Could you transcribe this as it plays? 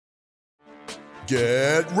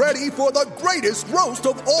Get ready for the greatest roast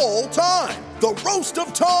of all time, the Roast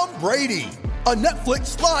of Tom Brady, a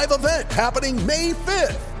Netflix live event happening May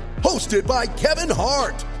 5th. Hosted by Kevin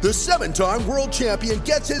Hart, the 7-time world champion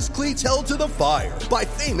gets his cleats held to the fire by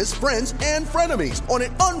famous friends and frenemies on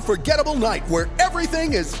an unforgettable night where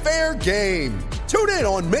everything is fair game. Tune in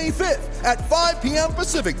on May 5th at 5 p.m.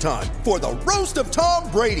 Pacific time for the Roast of Tom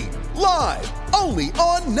Brady, live only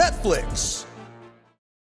on Netflix.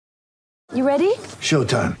 You ready?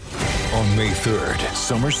 Showtime. On May 3rd,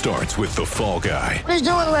 summer starts with The Fall Guy. Let's do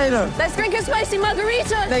it later. Let's drink a spicy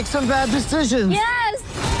margarita. Make some bad decisions. Yes!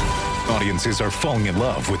 Audiences are falling in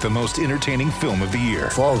love with the most entertaining film of the year.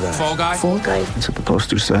 Fall Guy. Fall Guy? Fall guy. That's what the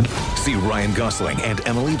poster said. See Ryan Gosling and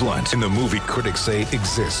Emily Blunt in the movie critics say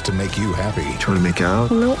exists to make you happy. Trying to make it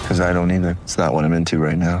out? Nope. Because I don't either. It's not what I'm into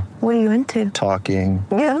right now. What are you into? Talking.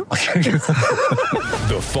 Yeah.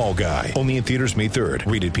 The Fall Guy. Only in theaters May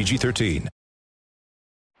 3rd. Rated PG-13.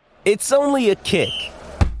 It's only a kick,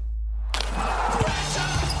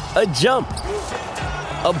 a jump,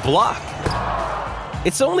 a block.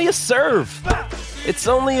 It's only a serve. It's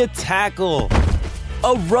only a tackle,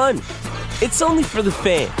 a run. It's only for the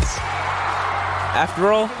fans.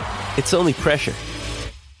 After all, it's only pressure.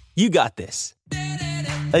 You got this.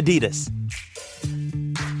 Adidas.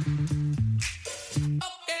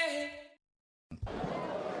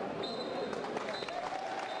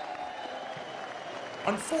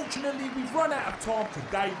 Unfortunately, we've run out of time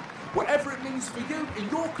today. Whatever it means for you in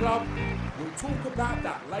your club, we'll talk about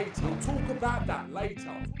that later.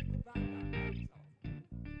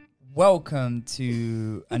 Welcome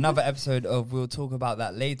to another episode of We'll Talk About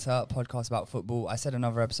That Later, podcast about football. I said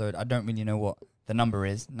another episode. I don't really know what the number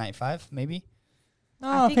is. 95, maybe? No,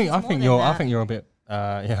 I think you're a bit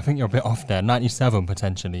off there. 97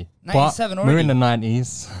 potentially. 97 but already? We're in the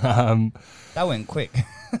 90s. That went quick.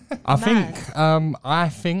 I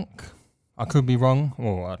think I could be wrong,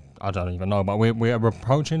 or I don't even know. But we're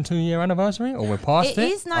approaching 2-year anniversary, or we're past it.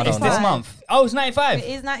 It is 95. It's this month. Oh, it's 95. It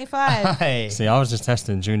is 95. Hey. See, I was just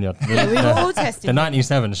testing Junior. Yeah, we were all testing. The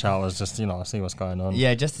 97 shout was just, see what's going on.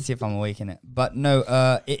 Yeah, just to see if I'm awake in it. But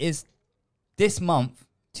no, it is this month,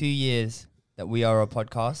 2 years that we are a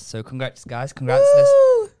podcast. So congrats, guys. Congrats.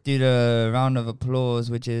 Woo! Let's do the round of applause,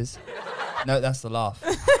 which is... No, that's the laugh.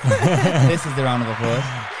 This is the round of applause.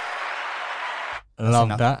 Love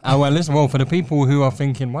enough. that. Well, for the people who are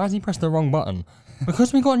thinking, why has he pressed the wrong button?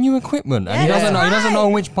 Because we got new equipment, and he doesn't know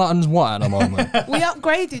which button's what at the moment. We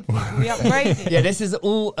upgraded. Yeah, this is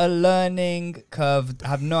all a learning curve. I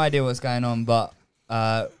have no idea what's going on, but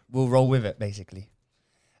we'll roll with it, basically.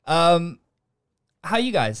 How are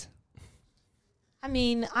you guys? I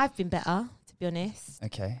mean, I've been better, to be honest.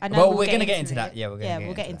 Okay. I know Well, we're going to get into that. Yeah,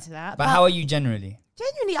 we'll get into that. But how are you generally?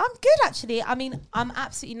 Genuinely, I'm good, actually. I mean, I'm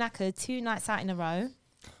absolutely knackered. 2 nights out in a row.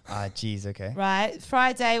 Jeez, okay. Right.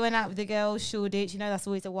 Friday, went out with the girls, Shoreditch. You know, that's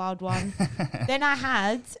always a wild one. Then I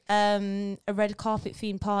had a red carpet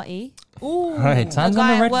themed party. Ooh. Right, Tan's on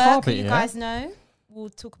the red carpet, you guys know. We'll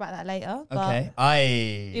talk about that later.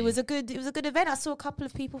 Okay. It was a good event. I saw a couple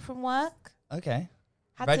of people from work. Okay.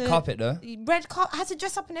 Red carpet, though? Red carpet. I had to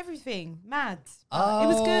dress up and everything. Mad. Oh, it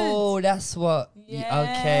was good. Oh, that's what.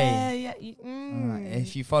 Okay. Yeah. All right.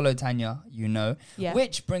 If you follow Tanya, you know. Yeah.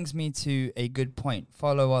 Which brings me to a good point.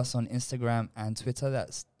 Follow us on Instagram and Twitter.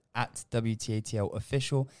 That's at WTATL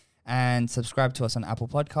Official. And subscribe to us on Apple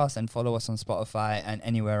Podcasts and follow us on Spotify and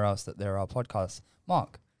anywhere else that there are podcasts.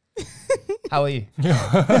 Mark, how are you?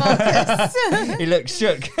 He looks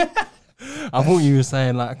shook. I thought you were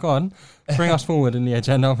saying, like, go on, bring us forward in the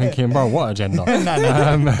agenda. I'm thinking, bro, what agenda?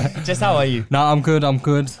 No. Just how are you? No, I'm good.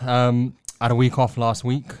 I had a week off last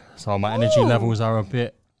week, so my energy levels are a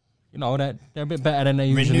bit, they're a bit better than they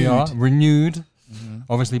usually are. Renewed. Mm-hmm.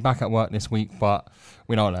 Obviously back at work this week, but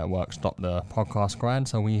we don't let work stop the podcast grind,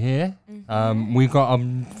 so we're here. Mm-hmm. We've got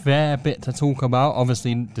a fair bit to talk about.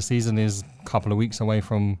 Obviously, the season is a couple of weeks away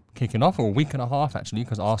from kicking off, or a week and a half, actually,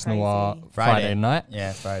 because Arsenal are Friday night.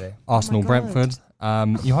 Yeah, Friday. Arsenal, Brentford.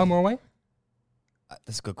 You home or away?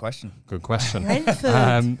 That's a good question. Good question.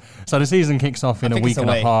 Brentford. So the season kicks off in a week and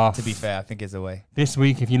a half. To be fair, I think it's away. This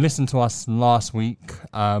week, if you listened to us last week,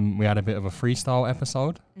 we had a bit of a freestyle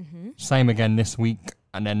episode. Mm-hmm. Same again this week.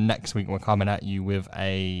 And then next week, we're coming at you with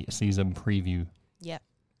a season preview. Yep.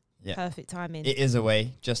 Yeah. Perfect timing. It is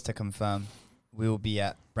away, just to confirm. We will be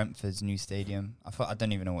at Brentford's new stadium. I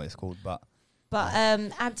don't even know what it's called, but... But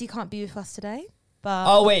Abdi can't be with us today.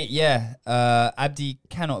 But oh, wait, yeah. Abdi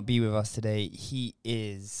cannot be with us today. He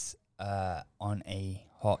is on a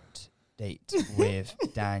hot date with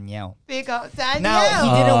Danielle. Big up Danielle. Now,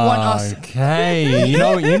 he didn't want us... Okay. you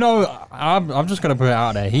know, I'm just going to put it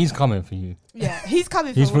out there. He's coming for you. Yeah, he's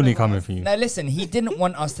coming for He's all fully of coming us. for you. Now, listen, he didn't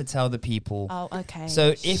want us to tell the people. Oh, okay.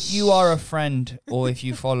 So if you are a friend or if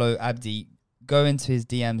you follow Abdi, go into his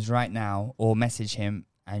DMs right now or message him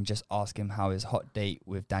and just ask him how his hot date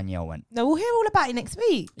with Danielle went. No, we'll hear all about it next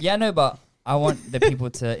week. Yeah, no, but I want the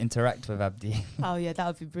people to interact with Abdi. Oh, yeah, that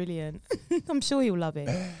would be brilliant. I'm sure he'll love it.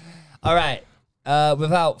 All right.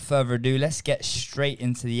 Without further ado, let's get straight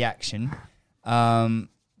into the action.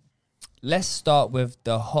 Let's start with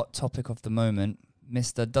the hot topic of the moment.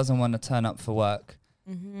 Mr. doesn't want to turn up for work,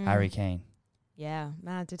 Harry Kane. Yeah,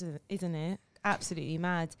 mad, isn't it? Absolutely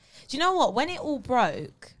mad. Do you know what? When it all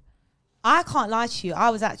broke, I can't lie to you,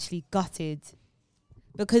 I was actually gutted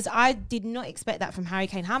because I did not expect that from Harry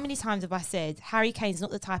Kane. How many times have I said Harry Kane's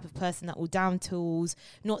not the type of person that will down tools,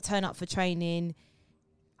 not turn up for training?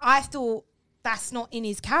 I thought that's not in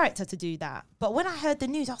his character to do that. But when I heard the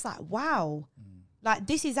news, I was like, wow, like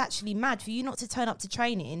this is actually mad for you not to turn up to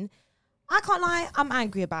training. I can't lie, I'm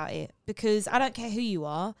angry about it because I don't care who you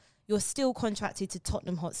are. You're still contracted to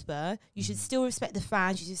Tottenham Hotspur. You should still respect the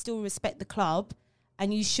fans. You should still respect the club.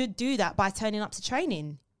 And you should do that by turning up to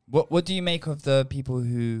training. What do you make of the people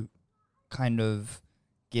who kind of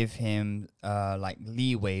give him like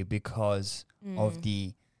leeway because of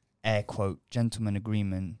the air quote gentleman's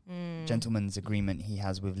agreement he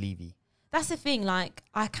has with Levy? That's the thing. Like,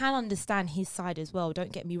 I can understand his side as well.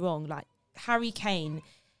 Don't get me wrong. Like, Harry Kane,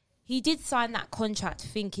 he did sign that contract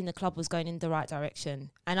thinking the club was going in the right direction.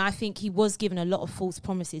 And I think he was given a lot of false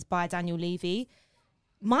promises by Daniel Levy.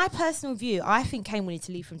 My personal view, I think Kane wanted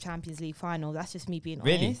to leave from Champions League final. That's just me being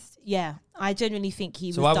honest. Yeah, I genuinely think he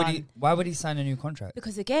was done. Why would he sign a new contract?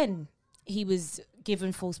 Because again, he was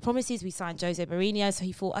given false promises. We signed Jose Mourinho, so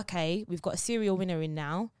he thought, okay, we've got a serial winner in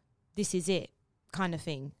now. This is it, kind of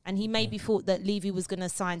thing. And he maybe thought that Levy was going to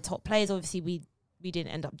sign top players. Obviously, we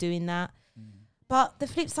didn't end up doing that. But the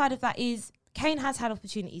flip side of that is Kane has had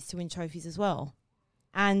opportunities to win trophies as well.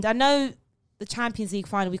 And I know the Champions League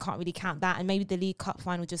final, we can't really count that. And maybe the League Cup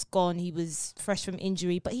final just gone. He was fresh from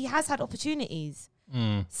injury, but he has had opportunities.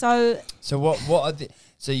 So what are the...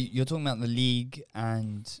 So you're talking about the league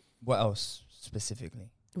and what else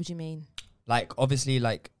specifically? What do you mean? Like, obviously,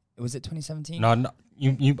 like, was it 2017? No,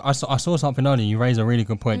 I saw something earlier. You raised a really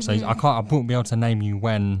good point. So I wouldn't be able to name you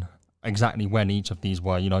exactly when each of these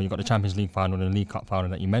were. You know, you got the Champions League final and the League Cup final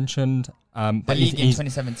that you mentioned. The but league in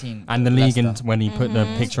 2017. And the league when he put the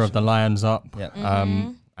picture of the Lions up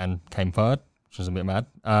and came third, which was a bit mad.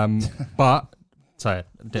 But sorry,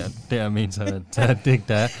 didn't mean to dig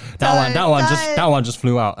there. That one just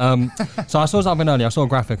flew out. So I saw something earlier. I saw a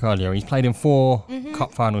graphic earlier. He's played in 4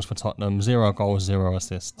 cup finals for Tottenham, 0 goals, 0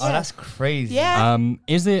 assists. Oh, that's crazy. Yeah.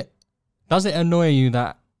 Does it annoy you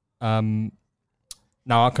that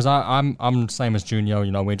now, because I'm the same as Junior,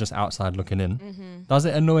 you know, we're just outside looking in. Does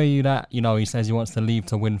it annoy you that, you know, he says he wants to leave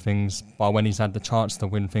to win things, but when he's had the chance to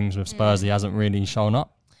win things with Spurs, he hasn't really shown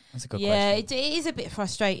up? That's a good question. Yeah, question. it is a bit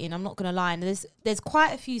frustrating, I'm not going to lie. And there's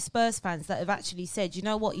quite a few Spurs fans that have actually said, you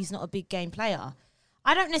know what, he's not a big game player.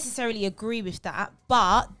 I don't necessarily agree with that,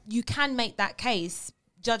 but you can make that case,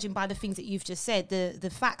 judging by the things that you've just said. The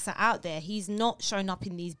facts are out there. He's not shown up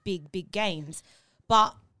in these big games,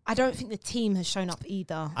 but I don't think the team has shown up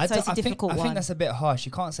either. So it's a difficult one. I think that's a bit harsh.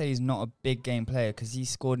 You can't say he's not a big game player because he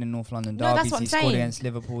scored in North London No, derbies. that's what I'm He scored saying. against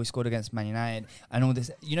Liverpool. He scored against Man United and all this.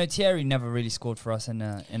 You know, Thierry never really scored for us in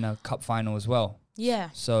a cup final as well. Yeah.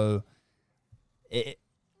 So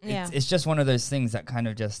it's just one of those things that kind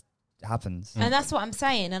of just happens. And that's what I'm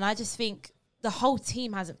saying. And I just think the whole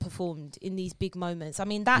team hasn't performed in these big moments. I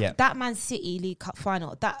mean, that Man City League Cup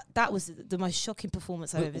final, that was the most shocking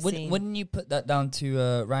performance I've ever seen. Wouldn't you put that down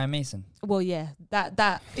to Ryan Mason? Well, yeah,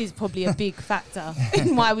 that is probably a big factor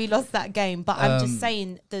in why we lost that game. But I'm just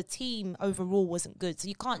saying the team overall wasn't good. So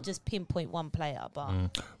you can't just pinpoint one player. But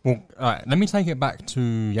Well, all right, let me take it back to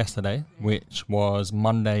yesterday, which was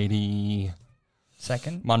Monday the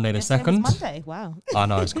 2nd. Monday the Yesterday 2nd. was Monday, wow. I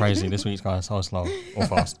know, it's crazy. This week's going so slow or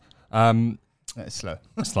fast. It's slow.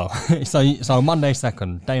 Slow. So Monday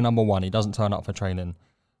 2nd, day number 1, he doesn't turn up for training.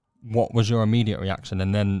 What was your immediate reaction?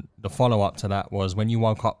 And then the follow-up to that was when you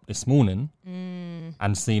woke up this morning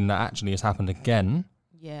and seen that actually it's happened again.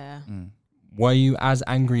 Yeah. were you as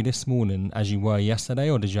angry this morning as you were yesterday,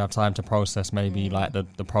 or did you have time to process maybe like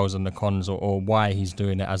the pros and the cons, or why he's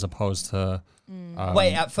doing it as opposed to...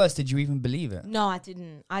 Wait, at first, did you even believe it? No, I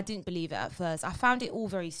didn't. I didn't believe it at first. I found it all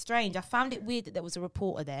very strange. I found it weird that there was a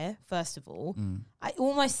reporter there, first of all. It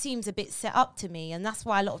almost seems a bit set up to me, and that's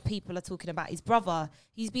why a lot of people are talking about his brother.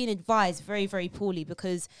 He's being advised very, very poorly,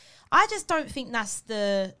 because I just don't think that's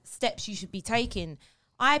the steps you should be taking.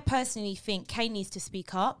 I personally think Kane needs to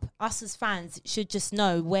speak up. Us as fans should just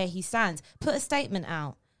know where he stands. Put a statement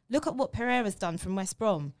out. Look at what Pereira's done from West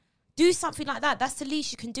Brom. Do something like that. That's the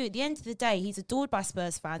least you can do. At the end of the day, he's adored by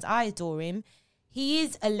Spurs fans. I adore him. He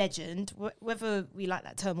is a legend, whether we like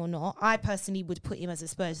that term or not. I personally would put him as a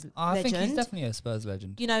Spurs legend. I think he's definitely a Spurs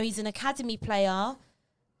legend. You know, he's an academy player.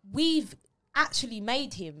 We've actually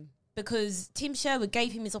made him because Tim Sherwood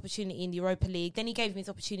gave him his opportunity in the Europa League. Then he gave him his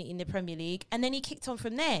opportunity in the Premier League. And then he kicked on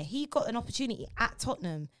from there. He got an opportunity at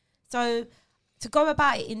Tottenham. So to go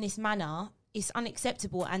about it in this manner... it's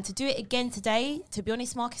unacceptable. And to do it again today, to be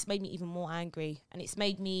honest, Mark, it's made me even more angry. And it's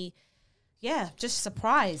made me, just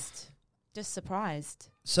surprised. Just surprised.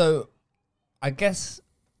 So, I guess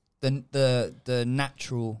the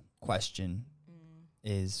natural question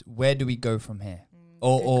is, where do we go from here?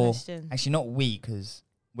 Or actually not we, because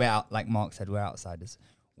we're out, like Mark said, we're outsiders.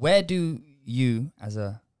 Where do you, as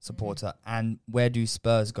a supporter, and where do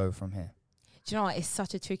Spurs go from here? Do you know what? It's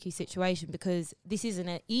such a tricky situation, because this isn't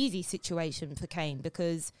an easy situation for Kane,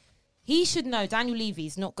 because he should know Daniel Levy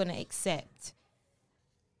is not going to accept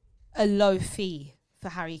a low fee for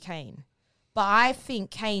Harry Kane. But I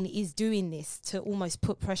think Kane is doing this to almost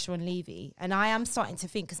put pressure on Levy. And I am starting to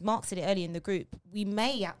think, because Mark said it earlier in the group, we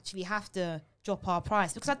may actually have to drop our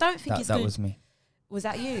price, because I don't think it's good. That was me. Was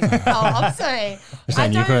that you? Oh, I'm sorry. You're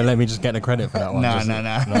saying you couldn't let me just get the credit for that one? No.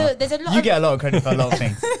 Look, there's a lot you get a lot of credit for a lot of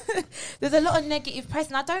things. There's a lot of negative press,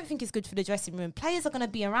 and I don't think it's good for the dressing room. Players are going to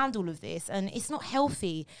be around all of this, and it's not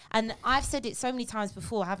healthy. And I've said it so many times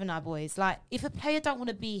before, haven't I, boys? Like, if a player don't want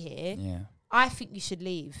to be here, I think you should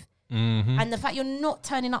leave. And the fact you're not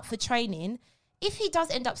turning up for training, if he does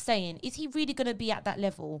end up staying, is he really going to be at that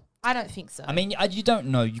level? I don't think so. I mean, you don't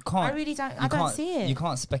know. You can't. I really don't. I don't see it. You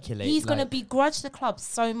can't speculate. He's going to begrudge the club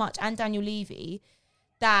so much, and Daniel Levy,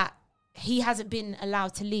 that he hasn't been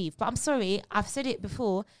allowed to leave. But I'm sorry, I've said it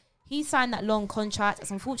before. He signed that long contract.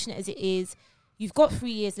 As unfortunate as it is, you've got 3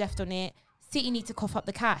 years left on it. City need to cough up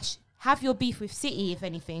the cash. Have your beef with City, if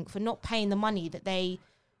anything, for not paying the money that they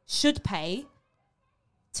should pay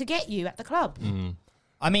to get you at the club.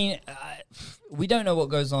 I mean, we don't know what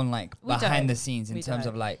goes on behind the scenes in terms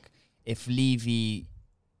of if Levy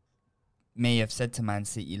may have said to Man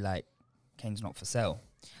City Kane's not for sale.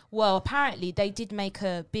 Well, apparently they did make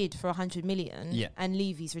a bid for 100 million, and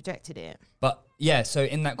Levy's rejected it. But so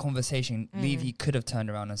in that conversation, Levy could have turned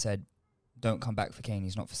around and said, "Don't come back for Kane.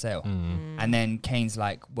 He's not for sale." And then Kane's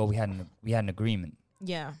like, "Well, we had an agreement,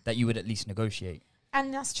 that you would at least negotiate."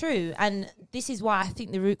 And that's true. And this is why I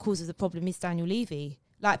think the root cause of the problem is Daniel Levy.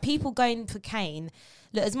 Like, people going for Kane,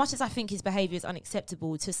 look, as much as I think his behaviour is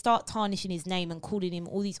unacceptable, to start tarnishing his name and calling him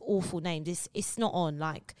all these awful names, it's not on.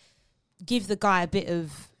 Like, give the guy a bit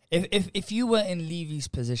of... If you were in Levy's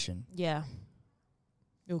position... Yeah.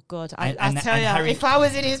 Oh, God. I tell you, if I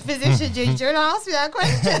was in his position, do you want to ask me that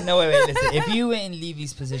question? No, wait, listen. If you were in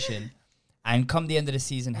Levy's position and come the end of the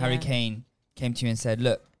season, Harry Kane came to you and said,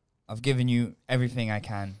 "Look, I've given you everything I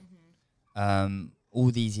can,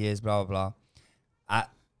 all these years, blah, blah, blah.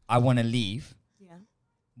 I want to leave." Yeah.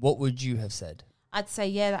 What would you have said? I'd say,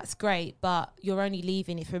 yeah, that's great, but you're only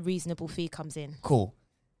leaving if a reasonable fee comes in. Cool.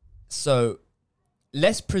 So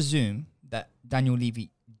let's presume that Daniel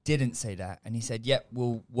Levy didn't say that and he said, "Yep,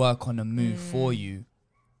 we'll work on a move for you."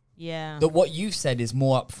 Yeah. That what you've said is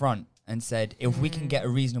more upfront and said, if we can get a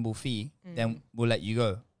reasonable fee, then we'll let you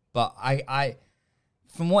go. But I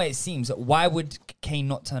from what it seems, why would Kane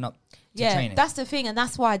not turn up to training? That's the thing, and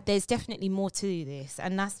that's why there's definitely more to this,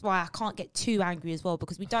 and that's why I can't get too angry as well,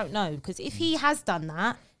 because we don't know. Because if he has done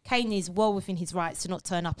that, Kane is well within his rights to not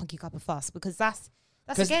turn up and kick up a fuss, because that's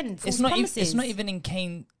again false promises. It's not even in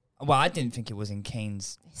Kane. Well, I didn't think it was in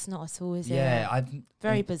Kane's. It's not at all, is it? Yeah,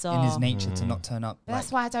 very bizarre in his nature to not turn up. But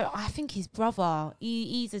that's why I think his brother,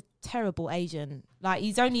 he's a terrible agent. Like,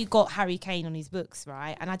 he's only got Harry Kane on his books,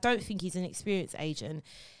 right? And I don't think he's an experienced agent.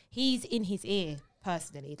 He's in his ear,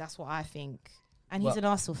 personally. That's what I think. And he's an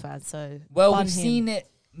Arsenal fan, so... Well, we've seen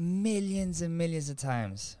it millions and millions of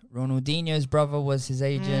times. Ronaldinho's brother was his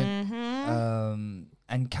agent,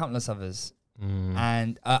 and countless others.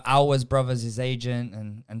 And Alwa's brother's his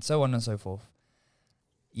agent, and so on and so forth.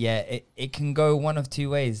 yeah, it can go one of two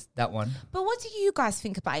ways, that one. But what do you guys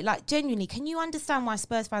think about it? Like, genuinely, can you understand why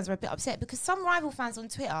Spurs fans are a bit upset? Because some rival fans on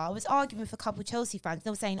Twitter, I was arguing with a couple Chelsea fans, they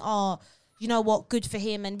were saying, oh, you know what, good for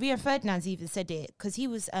him. And Rio Ferdinand's even said it because he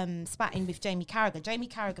was spatting with Jamie Carragher. Jamie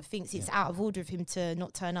Carragher thinks it's out of order of him to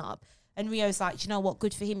not turn up. And Rio's like, you know what,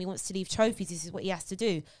 good for him. He wants to leave trophies. This is what he has to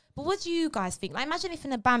do. But what do you guys think? Like, imagine if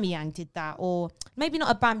an Aubameyang did that, or maybe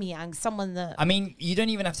not Aubameyang, someone that... I mean, you don't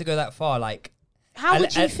even have to go that far. Like, how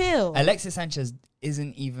would you feel? Alexis Sanchez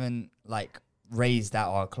isn't even, like, raised at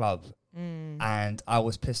our club. And I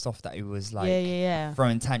was pissed off that he was, like,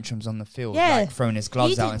 throwing tantrums on the field, like, throwing his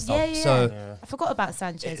gloves out and stuff. So I forgot about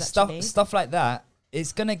Sanchez, stuff like that,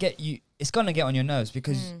 it's going to get on your nerves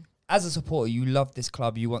because... As a supporter, you love this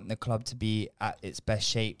club. You want the club to be at its best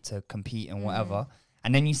shape to compete and whatever.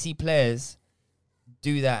 And then you see players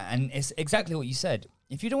do that. And it's exactly what you said.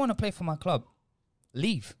 If you don't want to play for my club,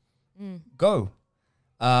 leave. Go.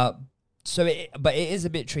 But it is a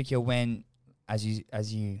bit trickier when, as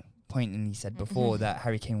you pointedly said before, that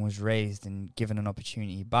Harry Kane was raised and given an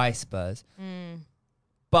opportunity by Spurs.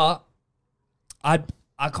 But I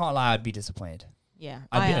can't lie, I'd be disappointed. Yeah,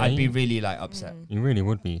 I'd be really like upset. You really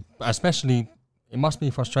would be, but especially it must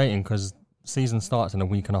be frustrating because season starts in a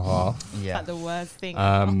week and a half. Yeah, like the worst thing.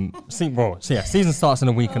 Season starts in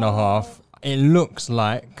a week and a half. It looks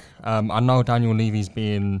like I know Daniel Levy's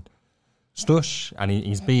being stush and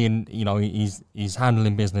he's being, he's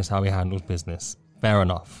handling business how he handles business. Fair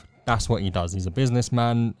enough. That's what he does. He's a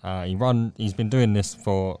businessman. He's been doing this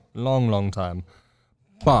for a long time,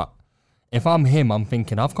 but. If I'm him, I'm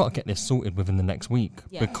thinking I've got to get this sorted within the next week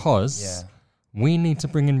because we need to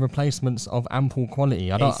bring in replacements of ample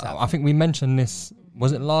quality. I think we mentioned this,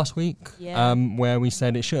 was it last week? Yeah. Where we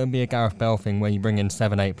said it shouldn't be a Gareth Bale thing where you bring in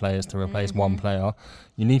 7-8 players to replace one player.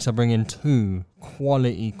 You need to bring in 2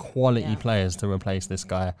 quality players to replace this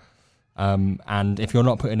guy. And if you're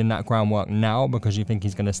not putting in that groundwork now because you think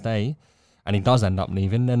he's going to stay, and he does end up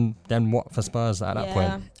leaving, then what for Spurs at that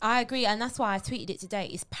point? I agree, and that's why I tweeted it today.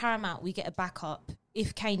 It's paramount we get a backup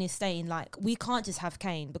if Kane is staying. Like, we can't just have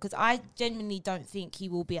Kane because I genuinely don't think he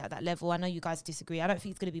will be at that level. I know you guys disagree. I don't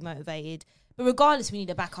think he's going to be motivated. But regardless, we need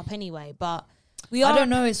a backup anyway. But I don't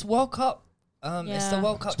know. It's World Cup. It's the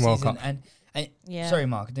World Cup season. And sorry,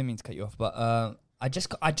 Mark, I didn't mean to cut you off, but I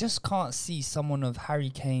just can't see someone of Harry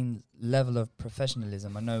Kane's level of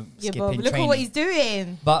professionalism. I know skipping training. Look at what he's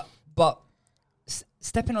doing. But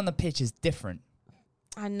stepping on the pitch is different.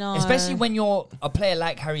 I know. Especially when you're a player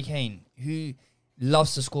like Harry Kane, who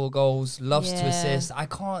loves to score goals, loves to assist. I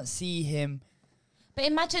can't see him. But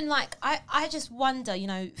imagine, like, I just wonder,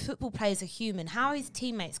 football players are human. How are his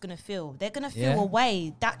teammates going to feel? They're going to feel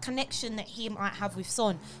away. That connection that he might have with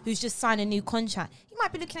Son, who's just signed a new contract, he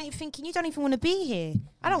might be looking at you thinking, you don't even want to be here.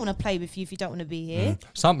 I don't want to play with you if you don't want to be here.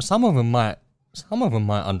 Some of them might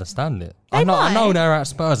understand it. I know they're at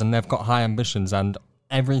Spurs and they've got high ambitions, and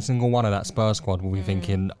every single one of that Spurs squad will be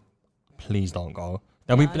thinking, please don't go.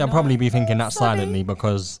 They'll probably be thinking that silently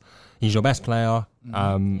because he's your best player.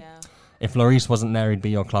 If Lloris wasn't there, he'd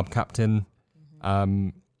be your club captain.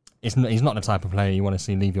 He's not the type of player you want to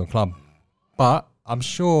see leave your club. But I'm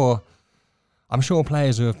sure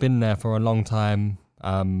players who have been there for a long time,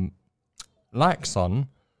 like Son,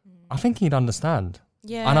 I think he'd understand.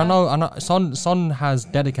 Yeah. And I know Son has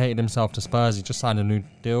dedicated himself to Spurs. He just signed a new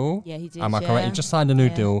deal. Yeah, he did. Am I correct? He just signed a new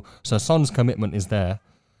deal. So Son's commitment is there.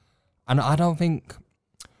 And I don't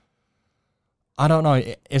know.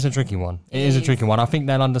 It's a tricky one. It is a tricky one. I think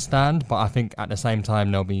they'll understand, but I think at the same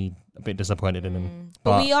time they'll be a bit disappointed in him.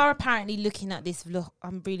 But we are apparently looking at this.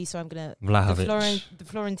 I'm really sorry. I'm gonna Vlahovic, the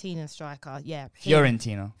Florentina striker. Yeah,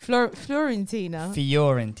 Fiorentina.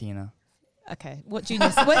 Fiorentina. Okay, what Junior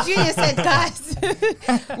said, guys.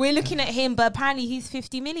 We're looking at him, but apparently he's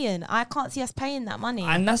 50 million. I can't see us paying that money.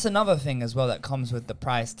 And that's another thing as well that comes with the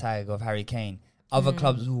price tag of Harry Kane. Other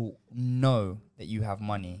clubs will know that you have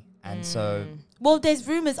money, and so. Well, there's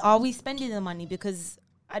rumours. Are we spending the money? Because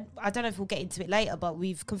I don't know if we'll get into it later, but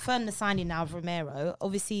we've confirmed the signing now of Romero.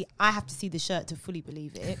 Obviously, I have to see the shirt to fully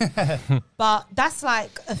believe it. But that's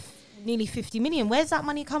like nearly 50 million. Where's that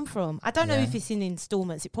money come from? I don't know if it's in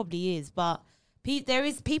installments. It probably is, but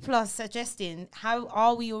people are suggesting, how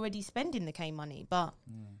are we already spending the Kane money? But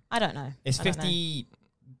I don't know. It's 50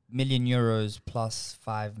 million euros plus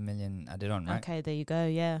 5 million added on, right? Okay, there you go.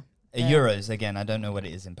 Yeah. Euros again. I don't know what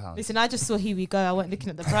it is in pounds. Listen, I just saw Here We Go. I wasn't looking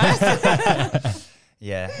at the price.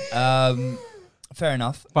 Yeah. Fair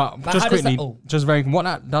enough. But just quickly, what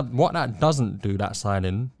that doesn't do, that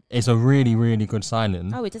signing, is a really, really good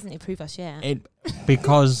signing. Oh, it doesn't improve us,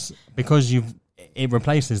 because it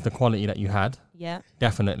replaces the quality that you had. Yeah.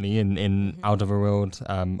 Definitely in Alderweireld.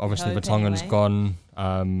 Obviously, Hope Vertonghen's anyway.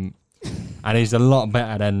 gone. And he's a lot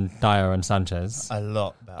better than Dyer and Sanchez. A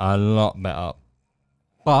lot better. A lot better.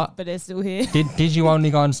 But they're still here. did you only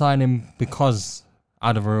go and sign him because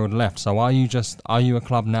Alderweireld left? So are you a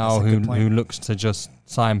club now That's a good point. who looks to just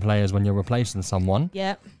sign players when you're replacing someone?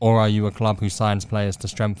 Yeah. Or are you a club who signs players to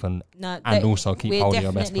strengthen No, and they- also keep we're hold of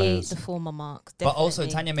your best definitely players? the former Mark. But also,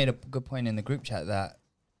 definitely. Tanya made a good point in the group chat that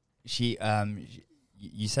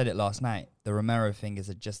you said it last night. The Romero thing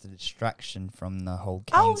is just a distraction from the whole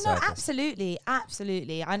Kane Oh, no, circus. absolutely.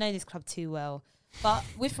 Absolutely. I know this club too well. But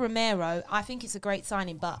with Romero, I think it's a great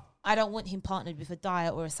signing, but I don't want him partnered with a Dyer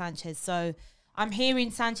or a Sanchez. So I'm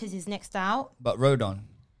hearing Sanchez is next out. But Rodon.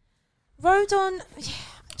 Rodon.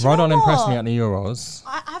 Rodon impressed me at the Euros.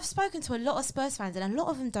 I've spoken to a lot of Spurs fans, and a lot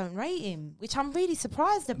of them don't rate him, which I'm really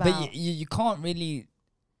surprised about. But you can't really.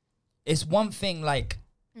 It's one thing like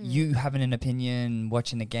you having an opinion,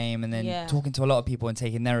 watching the game, and then Yeah. talking to a lot of people and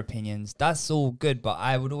taking their opinions. That's all good, but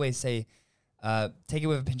I would always say, take it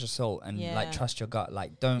with a pinch of salt and Yeah. like trust your gut.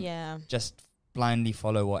 Like don't just blindly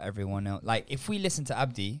follow what everyone else. Like if we listen to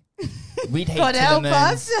Abdi, we'd hate God help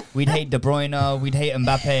Tielemans, us. we'd hate De Bruyne, we'd hate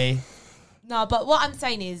Mbappe. No, but what I'm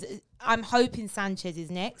saying is, I'm hoping Sanchez is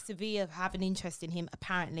next. Sevilla have an interest in him,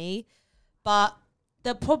 apparently. But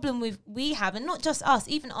the problem we have, and not just us,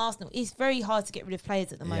 even Arsenal, it's very hard to get rid of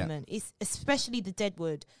players at the Yeah. moment. It's especially the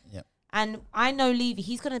Deadwood. Yep. And I know Levy,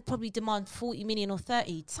 he's going to probably demand 40 million or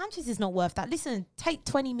 30. Sanchez is not worth that. Listen, take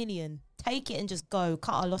 20 million. Take it and just go.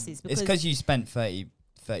 Cut our losses. It's because you spent 30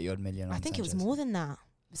 odd million on I think it was Sanchez. more than that.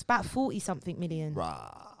 It's about 40-something million.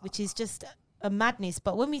 Which is just a madness.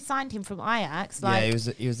 But when we signed him from Ajax, like,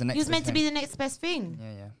 yeah, he was the next. he was meant to big be thing. the next best thing.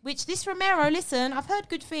 Yeah. Which this Romero, listen, I've heard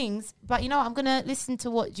good things, but you know, I'm going to listen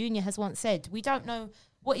to what Junior has once said. We don't know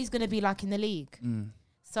what he's going to be like in the league.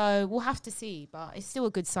 So we'll have to see, but it's still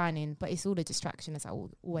a good signing, but it's all a distraction, as I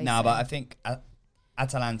always say. But I think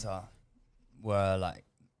Atalanta were like,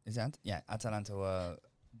 Atalanta were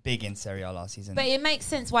big in Serie A last season. But it makes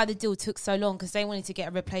sense why the deal took so long, because they wanted to get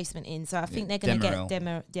a replacement in. So I think they're going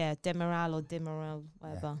to get Demiral,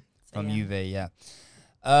 whatever. So, from yeah.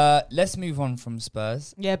 Juve, let's move on from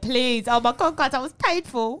Spurs. Yeah, please. Oh my God, guys, that was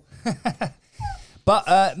painful.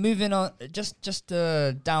 But moving on, just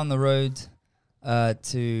down the road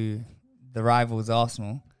to the rivals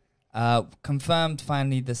Arsenal, confirmed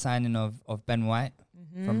finally the signing of Ben White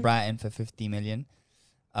from Brighton for 50 million.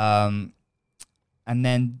 And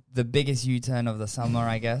then the biggest U-turn of the summer,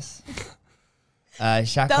 I guess.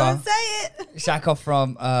 Xhaka. Don't say it. Xhaka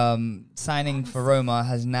from signing for Roma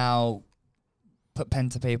has now put pen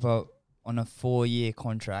to paper on a 4-year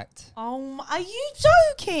contract. Are you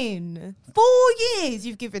joking? 4 years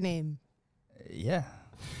you've given him. Yeah.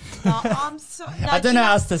 No, I'm sorry. No, I don't know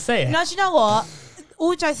how else to say it. No, do you know what?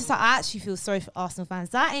 All jokes aside, I actually feel sorry for Arsenal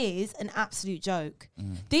fans. That is an absolute joke.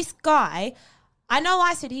 This guy, I know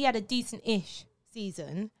I said he had a decent-ish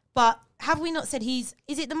season, but have we not said is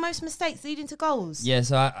it the most mistakes leading to goals? Yeah,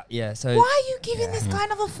 so Why are you giving this guy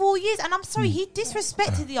another 4 years? And I'm sorry, he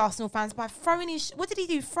disrespected the Arsenal fans by throwing his... What did he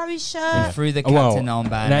do? Throw his shirt? he threw the captain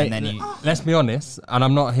armband and then he... Let's be honest, and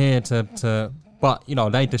I'm not here to but you know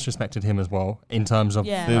they disrespected him as well in terms of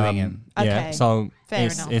booing him. Yeah, Okay, so fair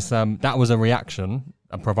it's that was a reaction,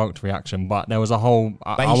 a provoked reaction, but there was a whole.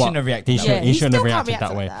 But he shouldn't have reacted. He shouldn't have still can't reacted that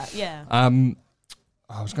react way. like that, yeah.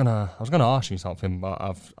 I was gonna ask you something, but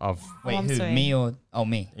I've Wait, I'm who? sorry. Me or... Oh,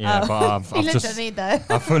 me. yeah, but He I've looked just at me though.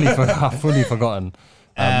 I've fully forgotten.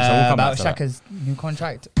 So we'll come About back to that. Xhaka's new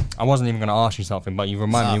contract. I wasn't even going to ask you something, but you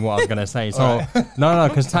reminded me what I was going to say. So no,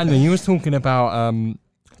 because Tanya, you was talking about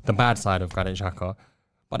the bad side of Granit Xhaka,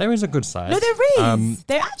 but there is a good side. No, there is.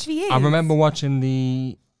 There actually is. I remember watching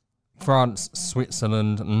the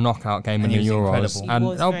France-Switzerland knockout game And in he the was Euros, incredible. and He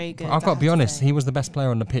was very good, I've I got to have be to honest, say. he was the best player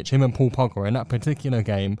on the pitch. Him and Paul Pogba in that particular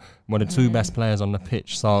game were the two best players on the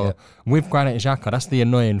pitch. So with Granit Xhaka, that's the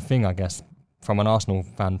annoying thing, I guess, from an Arsenal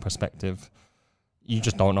fan perspective. You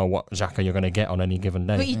just don't know what Xhaka you're going to get on any given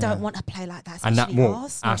day. But you don't want to play like that, And that especially well,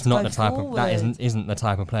 Arsenal, that's to not go the type of that forward. isn't the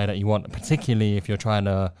type of player that you want, particularly if you're trying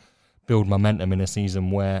to build momentum in a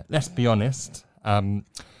season where, let's be honest,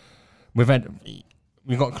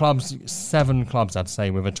 we've got clubs, 7 clubs I'd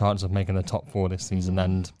say, with a chance of making the top 4 this season,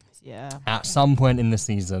 and Yeah. at some point in the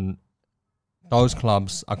season, those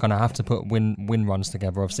clubs are going to have to put win runs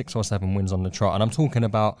together of 6 or 7 wins on the trot, and I'm talking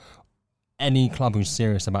about any club who's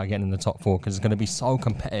serious about getting in the top 4, because it's going to be so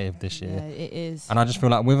competitive this year. Yeah, it is. And I just feel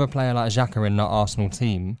like with a player like Xhaka in that Arsenal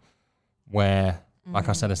team, where, like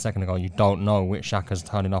I said a second ago, you don't know which Xhaka's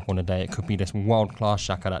turning up on the day. It could be this world-class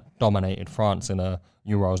Xhaka that dominated France in a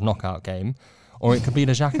Euros knockout game, or it could be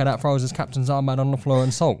the Xhaka that throws his captain's armband on the floor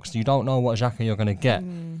and sulks. You don't know what Xhaka you're going to get.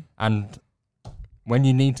 And when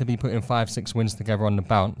you need to be putting 5-6 wins together on the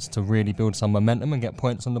bounce to really build some momentum and get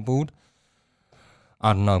points on the board,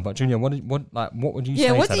 I don't know. But Junior, what would you say?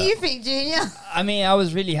 Yeah, what to do that? you think, Junior? I mean, I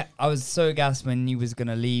was so gassed when he was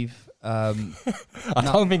gonna leave. I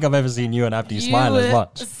don't think I've ever seen you and Abdi smile as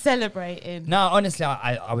much. Celebrating. No, honestly,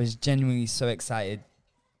 I was genuinely so excited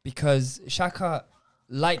because Xhaka,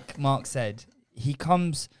 like Mark said, he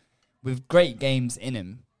comes with great games in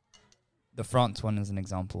him. The France one is an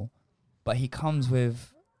example. But he comes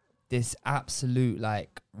with this absolute,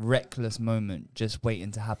 like, reckless moment just waiting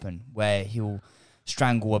to happen where he'll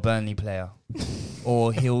strangle a Burnley player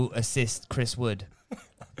or he'll assist Chris Wood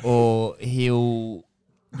or he'll...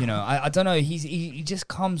 You know, I don't know. He just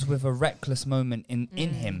comes with a reckless moment in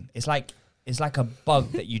him. It's like a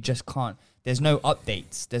bug that you just can't. There's no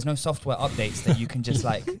updates. There's no software updates that you can just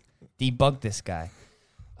like debug this guy.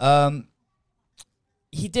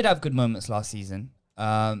 He did have good moments last season,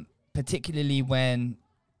 particularly when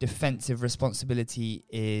defensive responsibility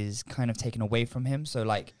is kind of taken away from him. So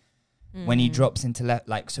like when he drops into left,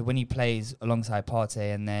 like so when he plays alongside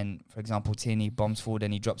Partey and then, for example, Tierney bombs forward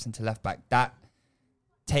and he drops into left back, that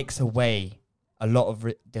takes away a lot of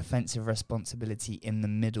defensive responsibility in the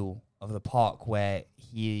middle of the park where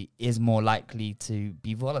he is more likely to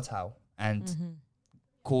be volatile and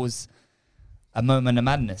cause a moment of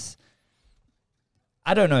madness.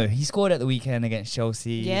 I don't know. He scored at the weekend against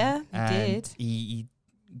Chelsea. Yeah, he did. He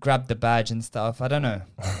grabbed the badge and stuff. I don't know.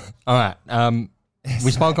 All right.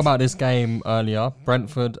 We spoke about this game earlier.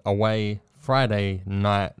 Brentford away Friday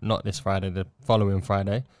night. Not this Friday, the following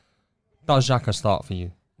Friday. Does Xhaka start for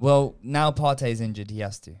you? Well, now Partey's injured, he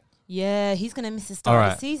has to. Yeah, he's going to miss the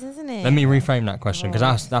start of the season, isn't he? Let me reframe that question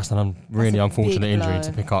because that's a really unfortunate injury blow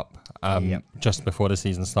to pick up just before the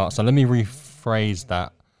season starts. So let me rephrase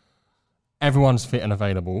that. Everyone's fit and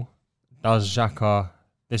available. Does Xhaka,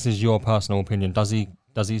 this is your personal opinion, does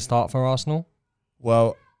he start for Arsenal?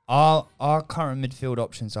 Well, our current midfield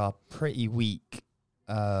options are pretty weak.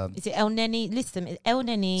 Is it El Neni? Listen, it's El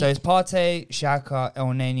Neni. So it's Partey, Xhaka, El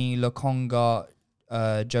Neni, Lokonga,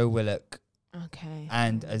 Joe Willock,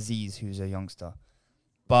 and Aziz, who's a youngster.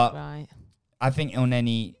 But I think El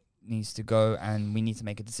Neni needs to go, and we need to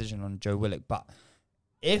make a decision on Joe Willock. But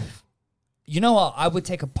if you know what, I would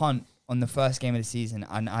take a punt on the first game of the season,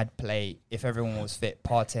 and I'd play, if everyone was fit,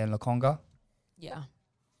 Partey and Lokonga. Yeah,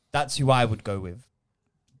 That's who I would go with.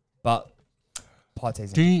 But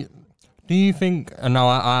Partey's. Do you think? And now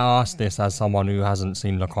I asked this as someone who hasn't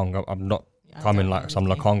seen Lokonga. I'm not coming like some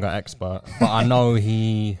Lokonga expert, but I know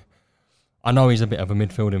he's a bit of a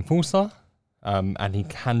midfield enforcer, and he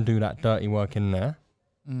can do that dirty work in there.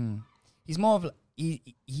 He's more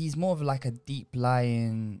of like a deep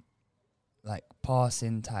lying, like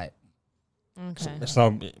passing type. Okay.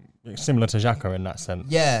 So similar to Xhaka in that sense.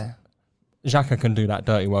 Yeah. Xhaka can do that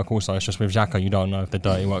dirty work also. It's just with Xhaka, you don't know if the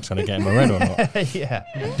dirty work's going to get him a red or not. Yeah.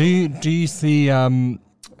 Do you see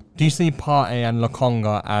Partey and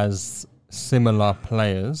Lokonga as similar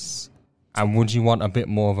players? And would you want a bit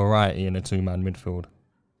more variety in a two-man midfield?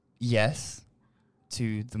 Yes,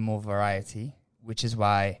 to the more variety, which is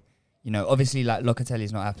why, obviously like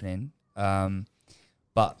Locatelli's not happening.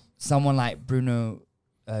 But someone like Bruno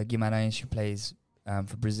Guimarães, who plays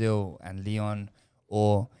for Brazil and Lyon,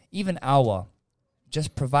 or even Aouar,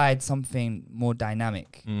 just provide something more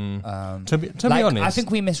dynamic. To be honest, I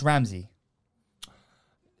think we miss Ramsey.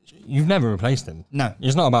 You've never replaced him. No.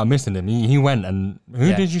 It's not about missing him. He went, and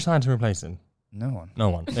who did you sign to replace him? No one. No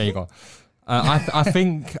one. There you go. I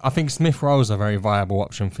think Smith Rowe's a very viable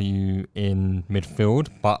option for you in midfield,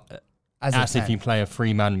 but as if you play a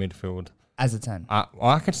 3-man midfield. As a 10.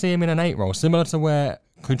 I could see him in an 8 role, similar to where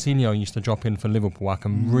Coutinho used to drop in for Liverpool. I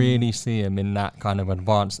can really see him in that kind of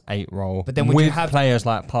advanced 8 role. But then would you have players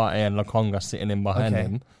like Partey and Lokonga sitting in behind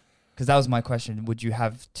him? Because that was my question. Would you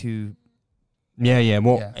have to? Yeah.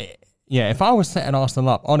 Well, if I was setting Arsenal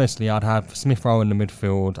up, honestly, I'd have Smith Rowe in the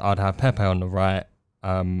midfield. I'd have Pepe on the right.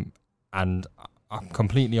 And I'm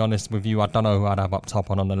completely honest with you. I don't know who I'd have up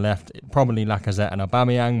top on the left. Probably Lacazette and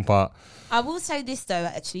Aubameyang, but I will say this though.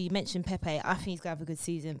 Actually, you mentioned Pepe. I think he's gonna have a good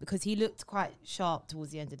season because he looked quite sharp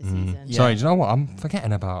towards the end of the season. Yeah. Sorry, do you know what? I'm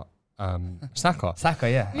forgetting about Saka. Saka,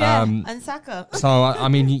 yeah. And Saka. So I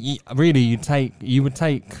mean, you would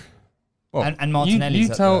take. Well, and Martinelli. You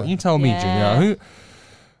tell me, Junior, who.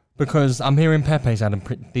 Because I'm hearing Pepe's had a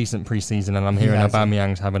decent pre-season, and I'm hearing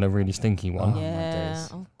Aubameyang's having a really stinky one. Yeah.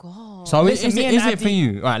 Oh God. So is it for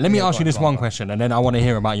you? Right, let me ask you this one question, and then I want to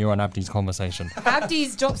hear about your and Abdi's conversation.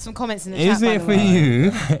 Abdi's dropped some comments in the chat. Is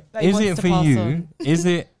it for you?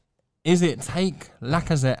 is it take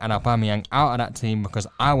Lacazette and Aubameyang out of that team because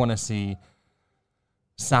I want to see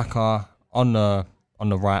Saka on the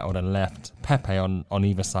right or the left, Pepe on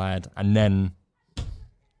either side, and then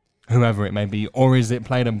whoever it may be, or is it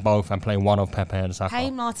play them both and play one of Pepe and Saka? Hey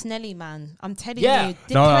Martinelli, man, I'm telling Yeah. you.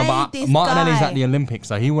 But This Martinelli's guy. at the Olympics,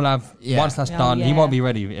 so he will have once that's Oh, done. He yeah. won't be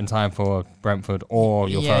ready in time for Brentford or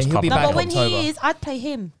your Yeah, first he'll couple. be No, back but when October. he is, I'd play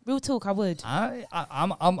him. Real talk, I would.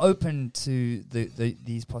 I'm open to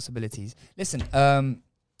these possibilities. Listen,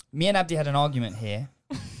 me and Abdi had an argument here.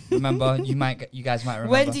 Remember, you guys might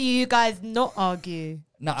remember. When do you guys not argue?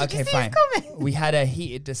 No, Did okay, you see fine. this coming? We had a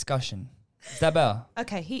heated discussion. Is that better?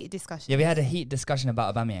 Okay, heated discussion. Yeah, we had a heated discussion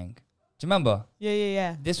about Aubameyang. Do you remember?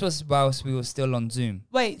 Yeah. This was whilst we were still on Zoom.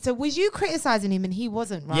 Wait, so was you criticizing him and he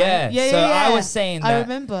wasn't, right? Yeah, so I was saying I that-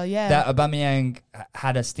 remember, yeah. That Aubameyang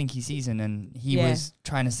had a stinky season, and he was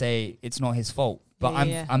trying to say it's not his fault. But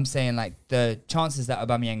I'm saying like the chances that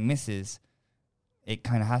Aubameyang misses, it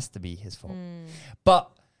kind of has to be his fault. But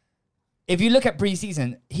if you look at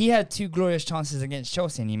pre-season, he had 2 glorious chances against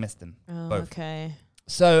Chelsea and he missed them both. Okay.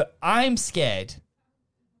 So I'm scared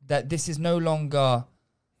that this is no longer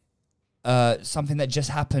something that just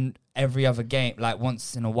happened every other game, like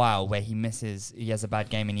once in a while, where he has a bad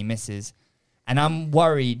game and he misses. And I'm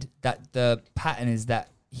worried that the pattern is that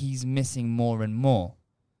he's missing more and more.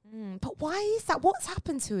 But why is that? What's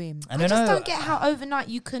happened to him? I I don't just know. don't get how overnight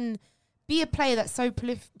you can be a player that's so I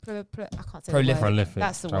can't say the word. Prolific.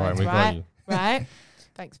 That's the All right, word, we got right? you. Right?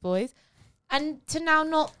 Thanks, boys. And to now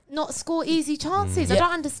not score easy chances. I Yeah.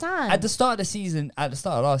 don't understand. At the start of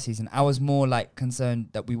last season, I was more like concerned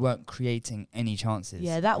that we weren't creating any chances.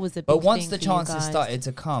 yeah, that was a big But once thing the for you chances guys. started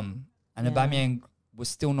to come and Yeah. Aubameyang was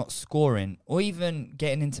still not scoring or even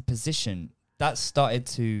getting into position, that started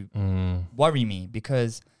to worry me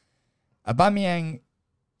because Aubameyang,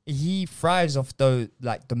 he thrives off the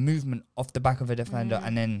movement off the back of a defender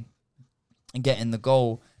and then getting the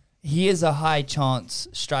goal. He is a high chance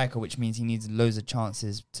striker, which means he needs loads of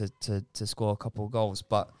chances to score a couple of goals.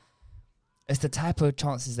 But it's the type of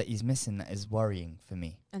chances that he's missing that is worrying for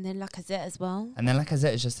me. And then Lacazette as well. And then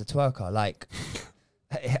Lacazette is just a twerker. Like,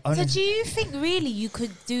 So do you think really you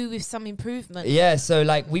could do with some improvement? yeah, so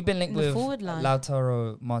like we've been linked In the with forward line.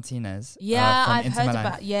 Lautaro Martinez. Yeah, from I've Inter heard Milan.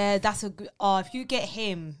 about. Yeah, that's a good. Oh, if you get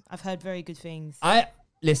him, I've heard very good things.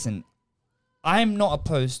 Listen, I'm not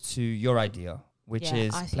opposed to your idea, which Yeah,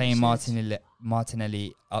 is I think playing you should.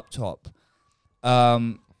 Martinelli up top.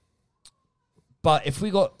 But if we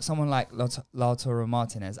got someone like Lautaro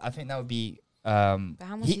Martinez, I think that would be. But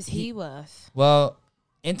how much is he worth? Well,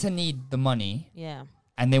 Inter need the money, Yeah.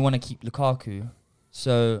 and they want to keep Lukaku,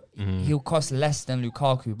 so he'll cost less than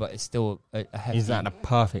Lukaku, but it's still a hefty. He's at the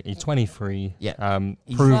perfect. He's 23. Yeah.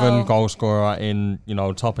 He's- Proven Well- goal scorer in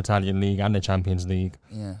top Italian league and the Champions League.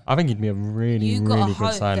 Yeah. I think he'd be a really, You got to really good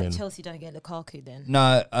hope signing. that Chelsea don't get Lukaku then.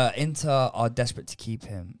 No, Inter are desperate to keep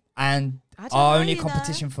him, and I don't our know, only you know.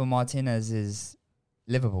 competition for Martinez is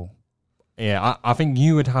Liverpool. Yeah, I think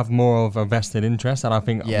you would have more of a vested interest, and I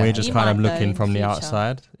think Yeah. we're just You kind of might, though, looking in from the future.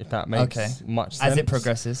 outside, if that makes much sense. As it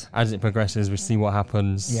progresses. As it progresses, we see what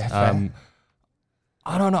happens. Yeah, fair.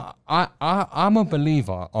 I don't know. I'm a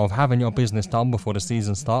believer of having your business done before the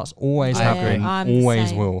season starts. Always happening, I'm the always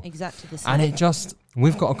same, will. Exactly the same. And it just,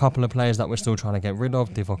 we've got a couple of players that we're still trying to get rid of.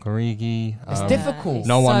 Divock Origi. It's difficult. It's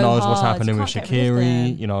No one so knows what's hard. happening You with can't get rid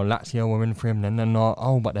of Shaqiri. them. Lazio were in for him, then they're not.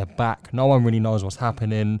 Oh, but they're back. No one really knows what's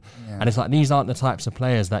happening. Yeah. And it's like, these aren't the types of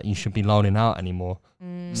players that you should be loaning out anymore.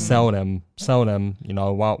 Sell them.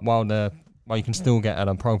 While you can still get an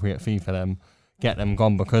appropriate fee for them, get them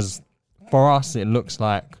gone. Because for us, it looks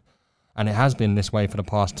like, and it has been this way for the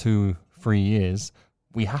past 2-3 years,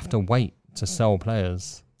 we have to wait to sell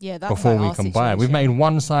players Yeah, that's before like we our can buy it. We've situation. made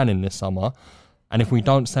one signing this summer, and if we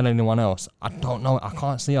don't sell anyone else, I don't know. I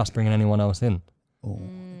can't see us bringing anyone else in.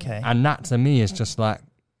 Okay. And that to me is just like,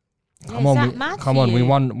 Yeah, come is on, that mad come for on. We you?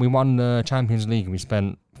 won the Champions League. We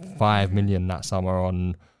spent 5 million that summer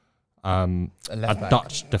on a left back.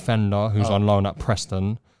 Dutch defender who's on loan at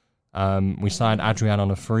Preston. We signed Adrian on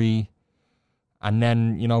a free. And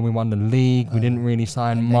then, we won the league. We didn't really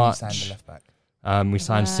sign And then you much. signed the left back. We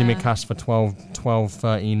signed Tsimikas for 12,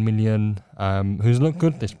 13 million, who's looked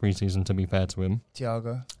good this preseason, to be fair to him.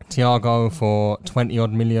 Thiago for 20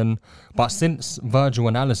 odd million. But since Virgil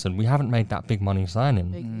and Alisson, we haven't made that big money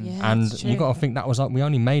signing. Yeah, And that's you true. got to think that was we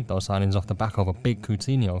only made those signings off the back of a big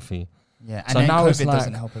Coutinho fee. Yeah, and So then now it's COVID like-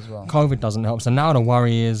 doesn't help as well. COVID doesn't help. So now the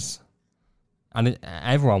worry is, and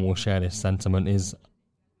everyone will share this sentiment, is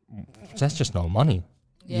there's just no money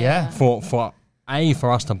Yeah. for A,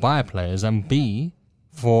 for us to buy players, and B,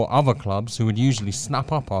 for other clubs who would usually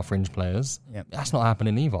snap up our fringe players. Yep. That's not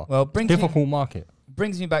happening either. Well, difficult market.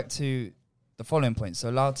 Brings me back to the following point.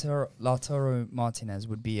 So Lautaro Martinez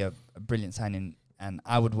would be a brilliant signing, and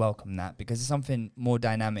I would welcome that because it's something more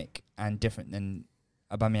dynamic and different than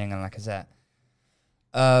Aubameyang and Lacazette.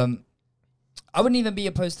 I wouldn't even be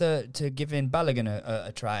opposed to giving Balogun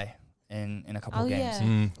a try in a couple of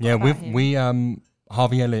games.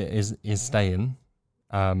 Harvey Elliott is staying,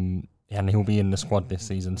 and he'll be in the squad this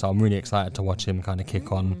season. So I'm really excited to watch him kind of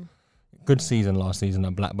kick on. Good season last season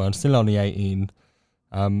at Blackburn, still only 18.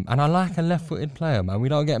 And I like a left-footed player, man. We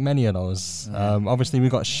don't get many of those. Obviously, we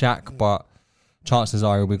got Shaq, but chances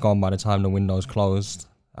are he'll be gone by the time the window's closed.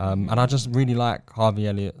 And I just really like Harvey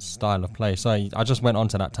Elliott's style of play. So I just went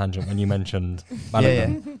onto that tangent when you mentioned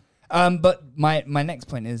Balogun. But my next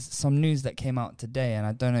point is some news that came out today, and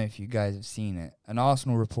I don't know if you guys have seen it. An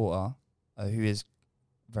Arsenal reporter, who is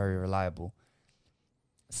very reliable,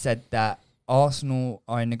 said that Arsenal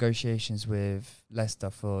are in negotiations with Leicester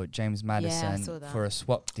for James Maddison for a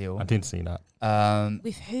swap deal. I did see that.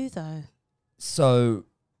 With who, though? So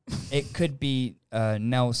it could be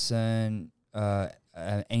Nelson,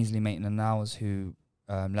 Ainsley Maitland-Niles, who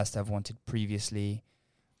Leicester have wanted previously.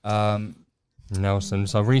 Nelson.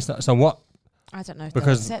 So what? I don't know.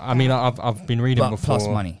 Because I mean, I've been reading before. Plus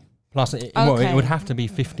money. Plus, it would have to be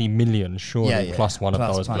 50 million, surely, plus one of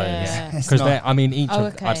those players. Because I mean,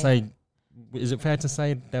 I'd say, is it fair to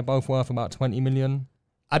say they're both worth about 20 million?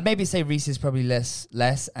 I'd maybe say Reece is probably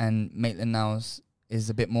less, and Maitland-Niles is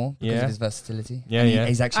a bit more because of his versatility.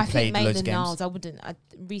 He's actually played loads of games. I wouldn't.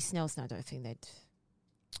 Reece Nelson, I don't think they'd.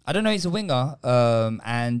 I don't know. He's a winger,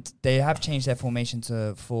 and they have changed their formation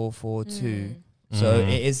to 4-4-2. So it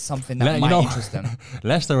is something that might interest them.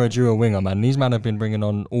 Leicester are due a winger, man. These men have been bringing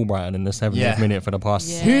on Albrighton in the 70th minute for the past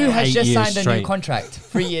 8 years Who has just signed straight. a new contract,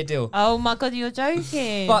 3-year deal. Oh my God, you're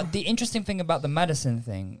joking. But the interesting thing about the Maddison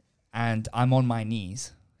thing, and I'm on my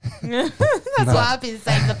knees. That's what I've been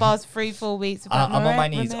saying the past 3-4 weeks. I'm on my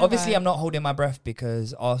knees. Obviously, I'm not holding my breath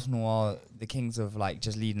because Arsenal are the kings of like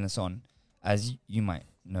just leading us on, as you might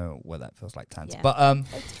know what that feels like, Tans. Yeah.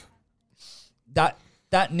 But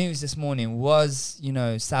that news this morning was,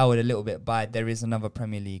 soured a little bit by there is another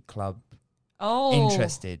Premier League club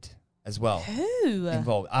interested as well. Who?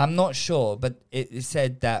 Involved. I'm not sure, but it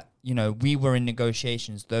said that, we were in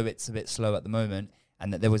negotiations, though it's a bit slow at the moment,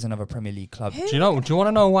 and that there was another Premier League club. Do you want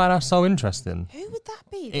to know why that's so interesting? Who would that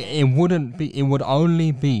be? It would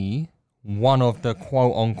only be one of the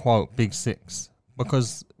quote unquote big six.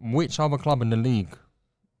 Because which other club in the league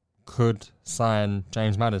could sign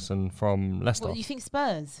James Maddison from Leicester? What, you think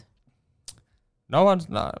Spurs? No one's.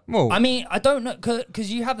 Well, I mean, I don't know,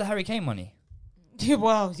 because you have the Harry Kane money.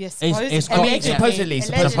 Well, yes. Supposedly.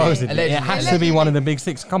 It has to be one of the big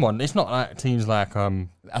six. Come on, it's not like teams like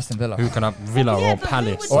Aston Villa, who can have Villa or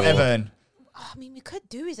Palace or Everton. I mean, we could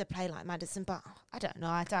do is a play like Maddison, but I don't know.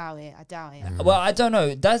 I doubt it. Well, I don't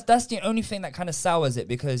know. That's the only thing that kind of sours it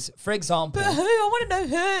because, for example, but who? I want to know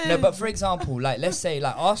who. No, but for example, like let's say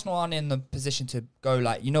like Arsenal aren't in the position to go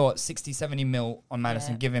like 60, 70 mil on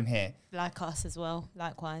Maddison, give him here. Like us as well,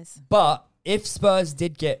 likewise. But if Spurs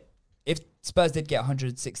did get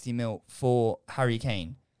 160 mil for Harry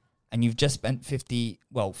Kane, and you've just spent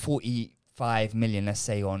 45 million, let's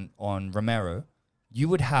say on Romero, you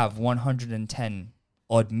would have 110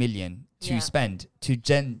 odd million to spend to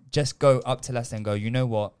just go up to Leicester and go, you know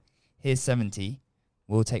what? Here's 70.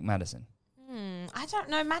 We'll take Maddison. I don't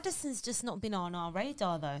know. Maddison's just not been on our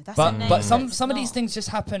radar though. That's but some of these things just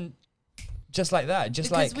happen just like that.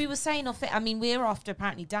 Because we were saying off it. I mean, we're after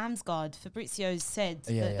apparently Damsgaard. Fabrizio's said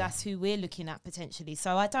that's who we're looking at potentially.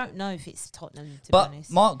 So I don't know if it's Tottenham, to be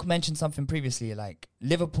honest. Mark mentioned something previously, like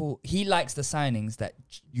Liverpool, he likes the signings that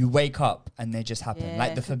you wake up and they just happen.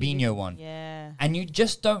 Like the Fabinho one. Yeah. And you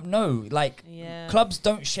just don't know. Like clubs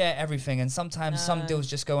don't share everything and sometimes some deals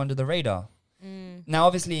just go under the radar. Now,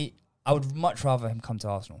 obviously, I would much rather him come to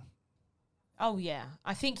Arsenal. Oh, yeah.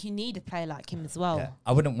 I think you need a player like him as well. Yeah.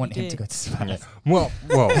 I wouldn't want him to go to Spurs. Well,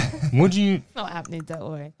 would you... It's not happening,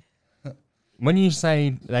 don't worry. When you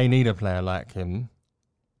say they need a player like him,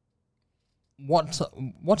 what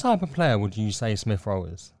type of player would you say Smith Rowe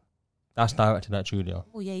is? That's directed at Julia.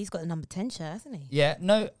 Oh, yeah, he's got the number 10 shirt, hasn't he? Yeah,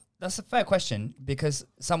 no, that's a fair question because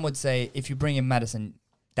some would say if you bring in Maddison,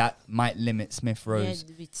 that might limit Smith Rowe's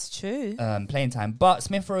it's true. Playing time. But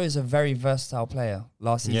Smith Rowe is a very versatile player.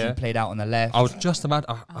 Last season, he played out on the left. I was just about...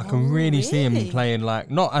 I can really see him playing like...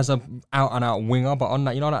 Not as a out-and-out winger, but on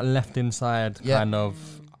that, that left inside kind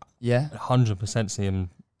of... Yeah. 100% see him.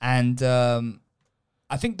 And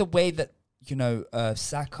I think the way that,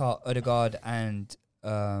 Saka, Odegaard and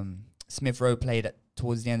Smith Rowe played at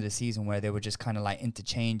towards the end of the season where they were just kind of like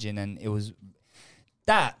interchanging, and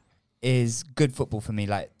that is good football for me.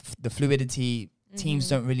 Like the fluidity, teams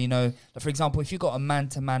don't really know. Like, for example, if you got a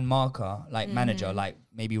man-to-man marker, like manager, like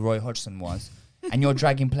maybe Roy Hodgson was, and you're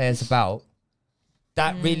dragging players about,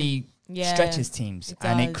 that really stretches teams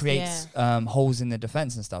and it creates holes in the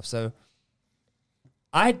defense and stuff. So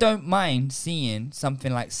I don't mind seeing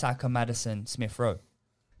something like Saka, Maddison, Smith Rowe.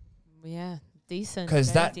 Yeah, decent.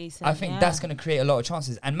 Because I think yeah. that's going to create a lot of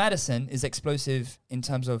chances. And Maddison is explosive in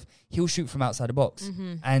terms of he'll shoot from outside the box.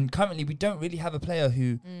 And currently we don't really have a player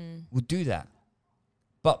who would do that.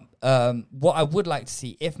 But what I would like to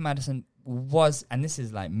see if Maddison was, and this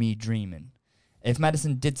is like me dreaming, if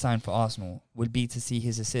Maddison did sign for Arsenal, would be to see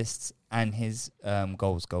his assists and his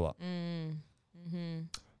goals go up.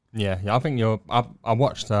 Yeah, I think I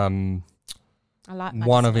watched I like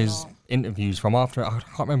one of Maddison a his lot. interviews from after. I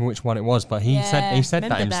can't remember which one it was, but he said that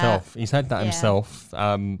remember himself. He said that himself,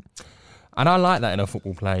 and I like that in a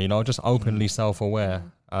football player. You know, just openly self-aware.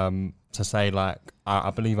 To say like, I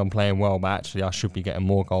believe I'm playing well, but actually I should be getting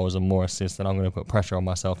more goals and more assists, and I'm going to put pressure on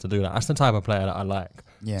myself to do that. That's the type of player that I like.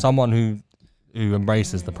 Yeah. Someone who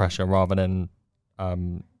embraces the pressure rather than,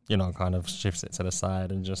 kind of shifts it to the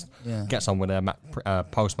side and just gets on with their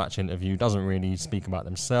post-match interview, doesn't really speak about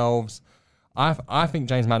themselves. I think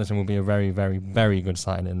James Maddison will be a very, very, very good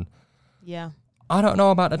signing. Yeah. I don't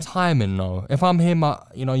know about the timing though. If I'm him,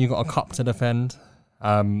 you got a cup to defend.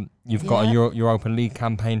 You've got a Europa League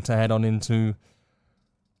campaign to head on into.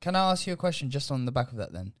 Can I ask you a question just on the back of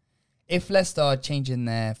that then? If Leicester are changing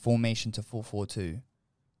their formation to 4-4-2,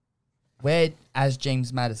 where, as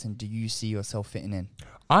James Maddison, do you see yourself fitting in?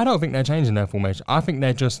 I don't think they're changing their formation. I think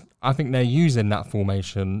they're using that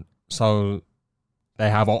formation so they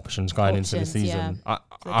have options going into the season. Yeah.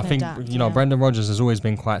 I think, Brendan Rodgers has always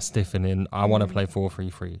been quite stiffening. I want to play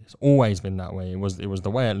 4-3-3. It's always been that way. It was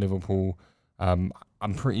the way at Liverpool. I'm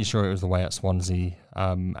pretty sure it was the way at Swansea,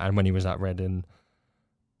 and when he was at Reading.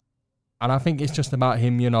 And I think it's just about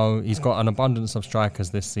him, he's got an abundance of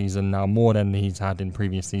strikers this season now, more than he's had in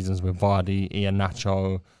previous seasons with Vardy,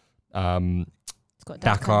 Iheanacho, It's got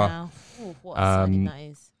Daka now. Ooh, what a signing that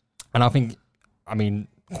is. And I think,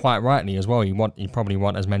 quite rightly as well, you probably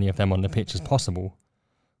want as many of them on the pitch as possible.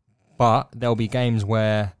 But there'll be games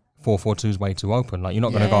where 4-4-2 is way too open. Like you're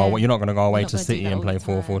not going to go away to City and play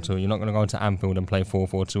 4-4-2. You're not going to go to Anfield and play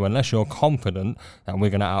 4-4-2 unless you're confident that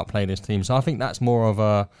we're going to outplay this team. So I think that's more of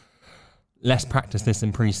a let's practice this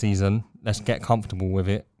in pre-season. Let's get comfortable with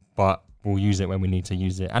it, but we'll use it when we need to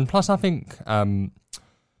use it. And plus, I think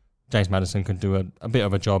James Maddison could do a bit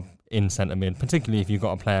of a job in centre mid, particularly if you've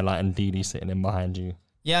got a player like Ndidi sitting in behind you.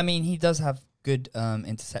 Yeah, he does have good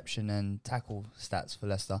interception and tackle stats for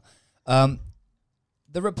Leicester.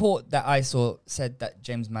 The report that I saw said that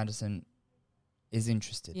James Maddison is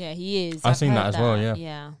interested. Yeah, he is. I've seen that as well, yeah.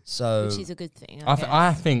 Yeah. So, which is a good thing. I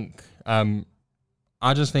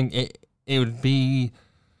just think it would be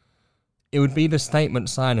the statement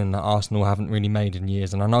signing that Arsenal haven't really made in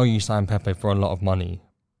years. And I know you signed Pepe for a lot of money,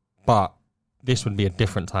 but this would be a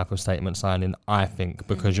different type of statement signing, I think,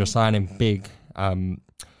 because you're signing big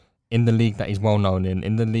in the league that he's well known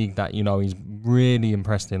in the league that, he's really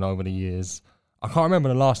impressed in over the years. I can't remember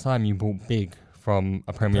the last time you bought big from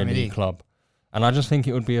a Premier League club. And I just think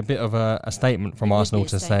it would be a bit of a statement from Arsenal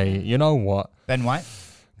to say, you know what? Ben White,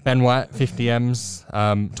 50 M's,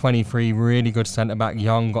 23, really good centre-back,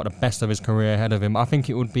 young, got the best of his career ahead of him. I think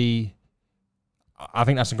that's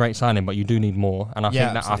a great signing, but you do need more. And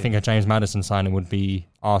I think a James Maddison signing would be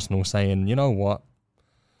Arsenal saying, you know what?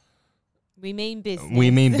 We mean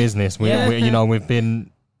business.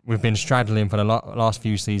 We've been straddling for the last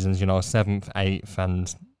few seasons, 7th, 8th,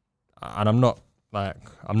 and I'm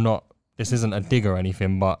not. This isn't a dig or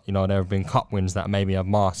anything, but there have been cup wins that maybe have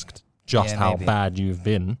masked just how bad you've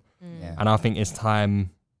been. Yeah. And I think it's time,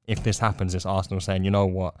 if this happens, it's Arsenal saying, you know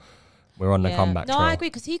what, we're on the comeback trail. No, I agree,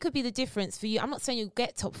 because he could be the difference for you. I'm not saying you'll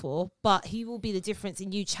get top 4, but he will be the difference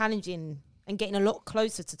in you challenging and getting a lot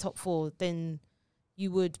closer to top 4 than you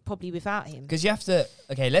would probably without him. because you have to.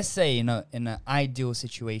 Okay, let's say in an ideal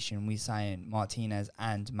situation we sign Martinez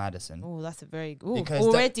and Maddison. Oh, that's a very good. Because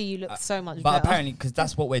Already you look so much But better. apparently, because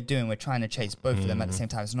that's what we're doing, we're trying to chase both of them at the same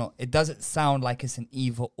time. It's not. It doesn't sound like it's an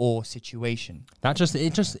either or situation.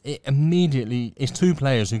 It immediately, it's two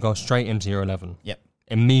players who go straight into your 11. Yep.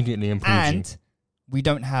 Immediately improves And we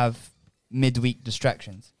don't have midweek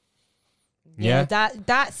distractions. Yeah.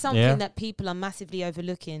 That's something that people are massively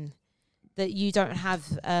overlooking. That you don't have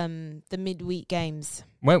the midweek games.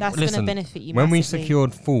 That's going to benefit you When we massively.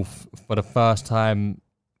 secured 4th for the first time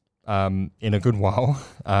in a good while.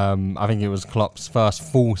 I think it was Klopp's first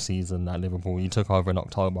full season at Liverpool. He took over in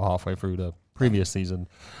October, halfway through the previous season.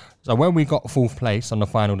 So when we got 4th place on the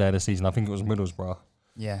final day of the season, I think it was Middlesbrough.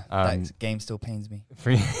 Yeah, that game still pains me.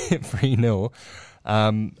 3-0.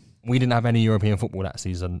 We didn't have any European football that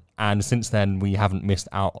season, and since then we haven't missed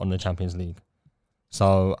out on the Champions League.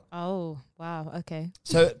 So. Oh wow! Okay.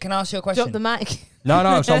 So can I ask you a question? Drop the mic.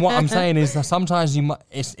 No. So what I'm saying is that sometimes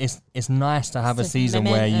it's nice to have a season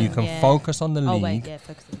where you can focus on the league. Oh wait, yeah,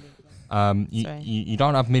 focus on the league. You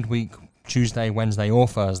don't have midweek Tuesday, Wednesday, or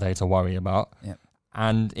Thursday to worry about. Yep.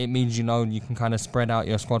 And it means you can kind of spread out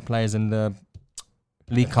your squad players in the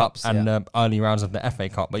League Cup and the early rounds of the FA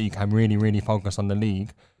Cup, but you can really, really focus on the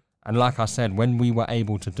league. And like I said, when we were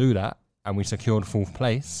able to do that and we secured 4th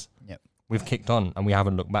place, we've kicked on and we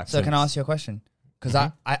haven't looked back. So can I ask you a question? Because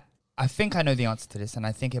I think I know the answer to this, and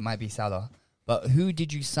I think it might be Salah. But who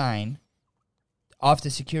did you sign after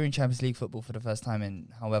securing Champions League football for the first time in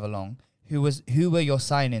however long? Who were your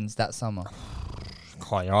signings that summer?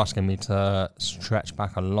 God, you're asking me to stretch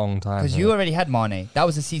back a long time. Because you already had Mane. That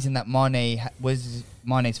was the season that Mane was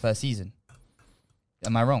Mane's first season.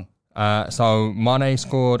 Am I wrong? So Mane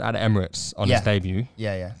scored at Emirates on his debut.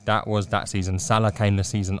 Yeah. That was that season. Salah came the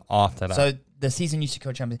season after that. So the season you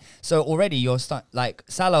secured Champions. So already you're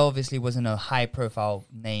Salah obviously wasn't a high profile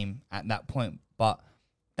name at that point, but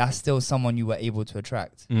that's still someone you were able to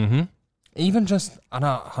attract. Mm-hmm. Even just, I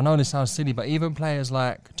know this sounds silly, but even players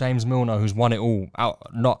like James Milner, who's won it all,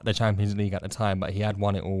 not the Champions League at the time, but he had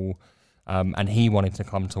won it all, and he wanted to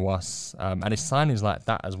come to us. And it's signings like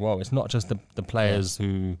that as well. It's not just the players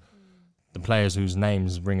whose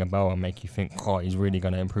names ring a bell and make you think, oh, he's really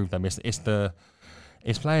going to improve them.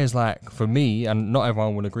 It's players like, for me, and not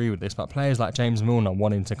everyone will agree with this, but players like James Milner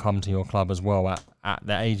wanting to come to your club as well. At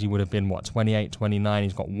the age he would have been, 28, 29,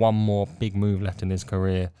 he's got one more big move left in his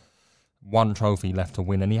career. One trophy left to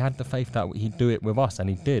win, and he had the faith that he'd do it with us, and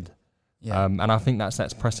he did. Yeah. And I think that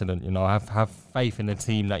sets precedent. Have faith in the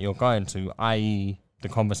team that you're going to, i.e. the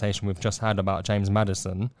conversation we've just had about James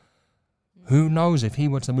Maddison. Who knows if he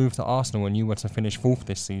were to move to Arsenal and you were to finish 4th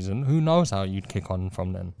this season, who knows how you'd kick on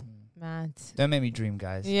from then. Mad. Don't make me dream,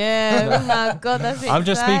 guys. Yeah, oh my God, that's exciting. I'm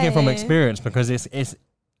just speaking from experience because it's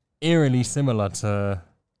eerily similar to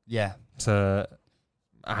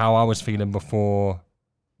how I was feeling before.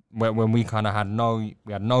 When we kind of had no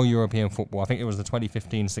European football. I think it was the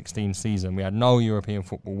 2015-16 season. We had no European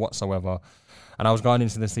football whatsoever. And I was going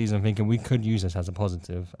into the season thinking we could use this as a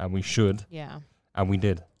positive, and we should. Yeah. And we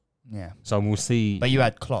did. Yeah. So we'll see. But you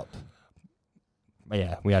had Klopp.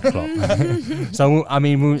 Yeah, we had Klopp. So, I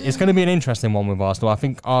mean, it's going to be an interesting one with Arsenal. I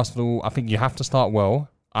think you have to start well.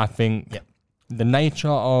 I think the nature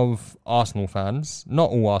of Arsenal fans, not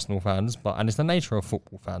all Arsenal fans, and it's the nature of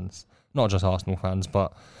football fans, not just Arsenal fans,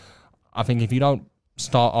 but I think if you don't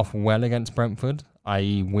start off well against Brentford,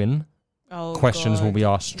 i.e. win, questions will be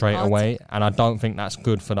asked straight away, and I don't think that's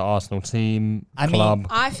good for the Arsenal team, club.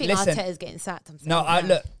 I think Arteta's getting sacked.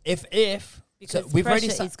 Look, if because so we've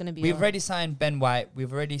already signed Ben White,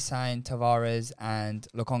 we've already signed Tavares and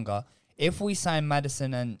Lokonga. If we sign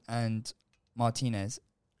Maddison and Martinez,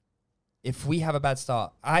 if we have a bad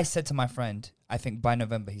start, I said to my friend, I think by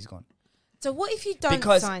November he's gone. So what if you don't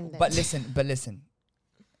sign them? But listen.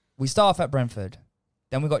 We start off at Brentford,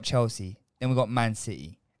 then we got Chelsea, then we got Man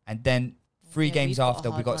City, and then 3 games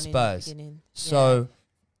after we got Spurs. So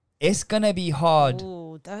it's gonna be hard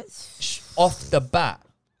off the bat.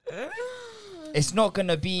 It's not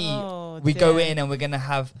gonna be we go in and we're gonna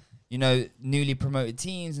have newly promoted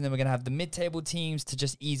teams, and then we're gonna have the mid-table teams to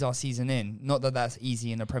just ease our season in. Not that that's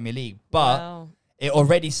easy in the Premier League, but it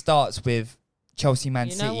already starts with Chelsea,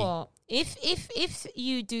 Man City. You know what? If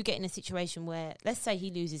you do get in a situation where, let's say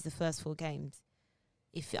he loses the first 4 games,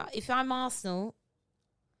 if I'm Arsenal,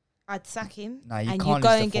 I'd sack him. No, you can't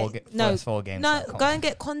lose the first 4 games. No, go and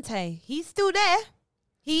get Conte. He's still there.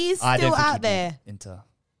 He's still out there. Inter.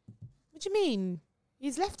 What do you mean?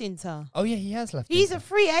 He's left Inter. Oh yeah, he has left. He's a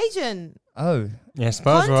free agent. Oh yeah,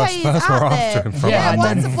 Spurs were after him. Yeah,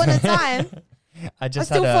 once upon a time. I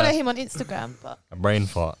still follow him on Instagram, but a brain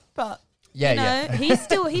fart. But he's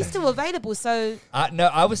still available. So no,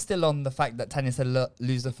 I was still on the fact that Tanya said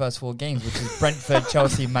lose the first 4 games, which is Brentford,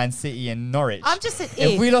 Chelsea, Man City, and Norwich. I'm just saying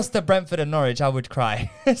if we lost to Brentford and Norwich, I would cry.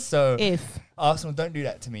 So if Arsenal, don't do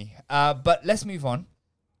that to me. But let's move on.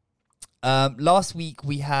 Last week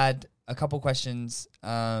we had a couple questions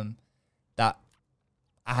that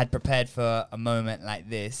I had prepared for a moment like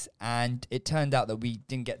this, and it turned out that we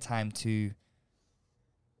didn't get time to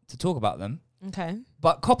talk about them. Okay.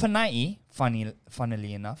 But Copper 90,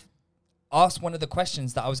 funnily enough, asked one of the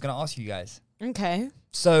questions that I was going to ask you guys. Okay.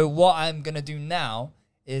 So what I'm going to do now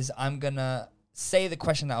is I'm going to say the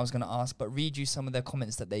question that I was going to ask, but read you some of the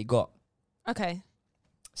comments that they got. Okay.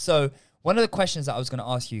 So one of the questions that I was going to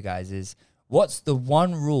ask you guys is, what's the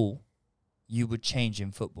one rule you would change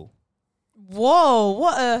in football? Whoa,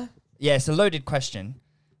 what a... Yeah, it's a loaded question.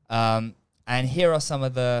 And here are some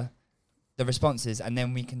of the responses, and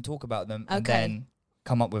then we can talk about them and then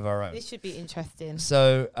come up with our own. This should be interesting.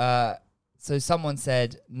 So someone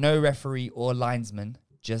said, no referee or linesman,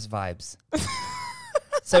 just vibes.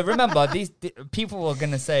 So remember, these people were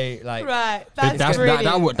going to say, like... Right,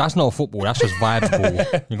 that's not football. That's just vibes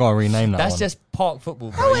ball. You got to rename that That's one. just park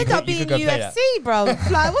football, bro. How end up being UFC, bro?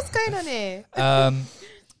 Like, what's going on here?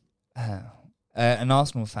 An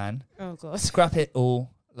Arsenal fan. Oh, God. Scrap it all.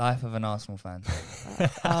 Life of an Arsenal fan.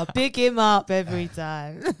 I'll pick him up every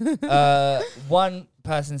time. One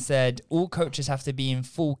person said, all coaches have to be in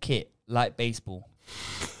full kit, like baseball.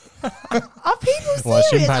 Are people serious? Well,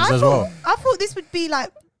 shin pads as well. I thought this would be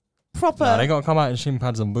like proper. No, they got to come out in shin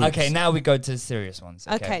pads and boots. Okay, now we go to the serious ones.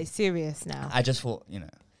 Okay, serious now. I just thought,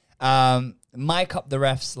 mic up the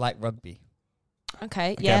refs like rugby.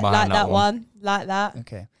 Okay, yeah, like that one. Like that.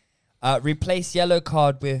 Okay. Replace yellow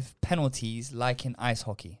card with penalties like in ice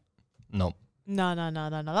hockey. No. No.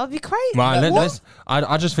 That'd be crazy. Right,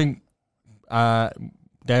 I just think there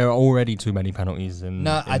are already too many penalties.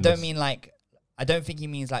 I don't think he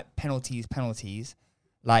means like penalties.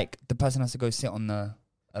 Like the person has to go sit on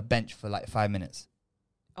a bench for like 5 minutes.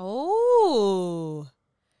 Oh,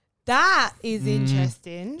 that is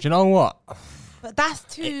interesting. Do you know what? But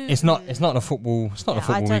that's too. It's not the football. It's not the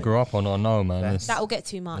football we grew up on. Or no, man. That will get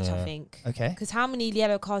too much. I think. Okay. Because how many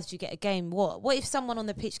yellow cards do you get a game? What if someone on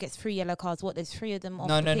the pitch gets 3 yellow cards? What? There's 3 of them off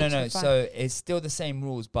the pitch. No. So it's still the same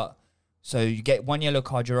rules, but so you get 1 yellow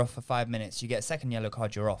card, you're off for 5 minutes. You get a second yellow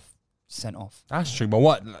card, you're off. Sent off. That's true, but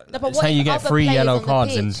what? But say you get 3 yellow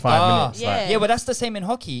cards in 5 minutes. Yeah, but that's the same in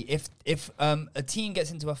hockey. If a team gets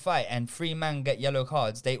into a fight and 3 men get yellow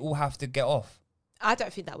cards, they all have to get off. I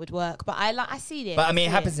don't think that would work, but I see it. But I mean,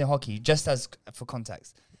 it happens in hockey, just as for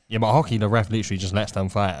context. Yeah, but hockey, the ref literally just lets them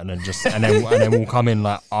fight, and then we'll come in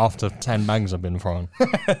like after 10 bangs have been thrown.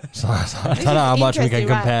 so I don't know how much we can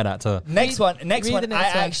compare that to. Next one.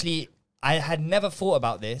 I had never thought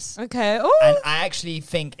about this. Okay. Ooh. And I actually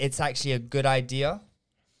think it's actually a good idea.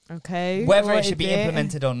 Okay. Whether it should be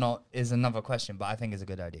implemented or not is another question, but I think it's a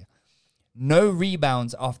good idea. No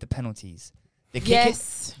rebounds after penalties. The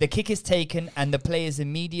kick is taken and the play is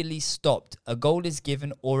immediately stopped. A goal is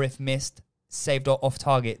given, or if missed, saved or off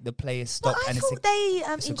target, the play is stopped. But I thought they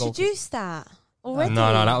introduced that already.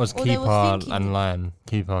 No, that was keeper and line.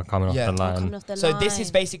 Keeper coming off the line. So this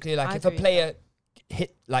is basically like if a player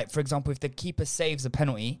hit, like for example, if the keeper saves a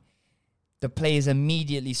penalty, the play is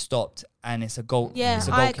immediately stopped and it's a goal. Yeah, it's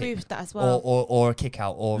a goal I agree with that as well. Or a kick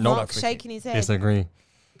out. Or Mark shaking his head. Disagree.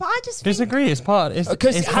 But I just disagree. It's part of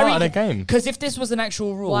the game. Because if this was an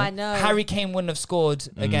actual rule, Harry Kane wouldn't have scored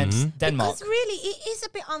against Denmark. Because really, it is a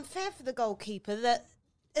bit unfair for the goalkeeper that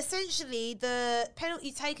essentially the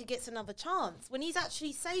penalty taker gets another chance when he's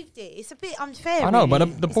actually saved it. It's a bit unfair. I know,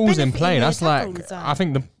 but the ball's in play. That's like I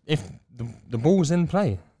think if the ball's in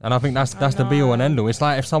play, and I think that's the be all and end all. It's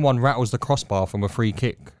like if someone rattles the crossbar from a free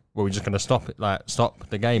kick, well, we're just going to stop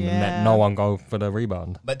the game and let no one go for the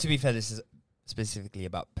rebound. But to be fair, this is specifically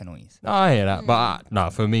about penalties. No, I hear that,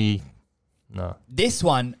 but for me, no. This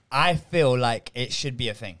one, I feel like it should be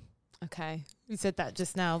a thing. Okay, you said that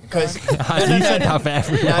just now. Because you said that for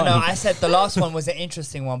everyone. No, I said the last one was an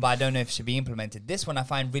interesting one, but I don't know if it should be implemented. This one I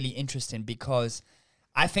find really interesting because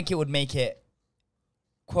I think it would make it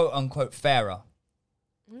quote unquote fairer.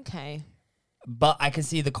 Okay. But I can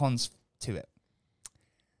see the cons to it.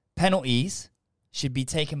 Penalties should be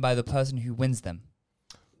taken by the person who wins them.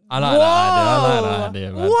 I like that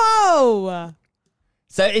idea, man. Whoa!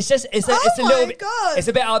 So it's just it's a little bit it's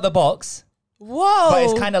a bit out of the box. Whoa! But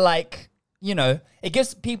it's kind of like, it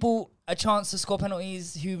gives people a chance to score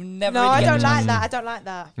penalties who never. No, I don't like that. I don't like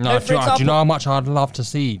that. No, do you know how much I'd love to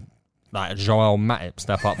see, like Joel Matip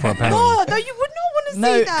step up for a penalty? No, you would not want to see that.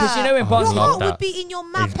 No, because Your in basketball, heart would be in your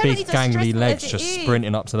mouth. His big gangly legs just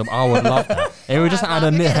sprinting up to them. I would love that. It would just add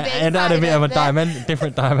a bit of a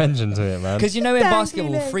different dimension to it, man. Because in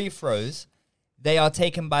basketball, free throws, they are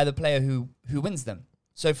taken by the player who wins them.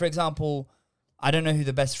 So, for example, I don't know who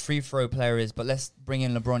the best free throw player is, but let's bring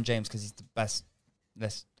in LeBron James because he's the best.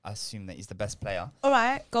 Let's assume that he's the best player. All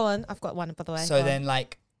right, go on. I've got one, by the way. So then,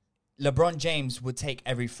 LeBron James would take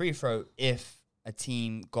every free throw if a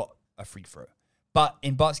team got a free throw. But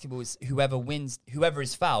in basketball, it's whoever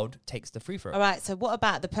is fouled takes the free throw. All right, so what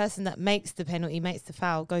about the person that makes the penalty, makes the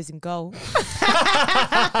foul, goes in goal?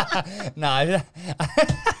 No,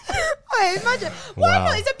 Wait, imagine. Why Wow.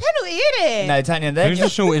 not? It's a penalty, isn't it? no, Tanya, they're Who's the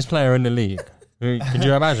shortest player in the league? Could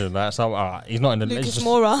you imagine that? So he's not in the Lucas it's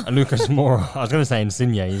Moura. Lucas Moura. I was going to say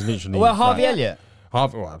Insigne. He's literally. well, Harvey like, Elliott.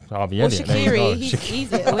 Harvey Or Elliott. there you go. Shaqiri,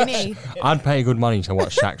 he's little, isn't he? I'd pay good money to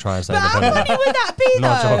watch Shaq try and save But the how penalty. funny would that be,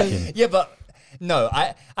 Not though? joking. Yeah, but no,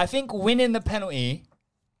 I think winning the penalty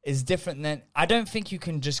is different than. I don't think you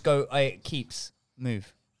can just go. It keeps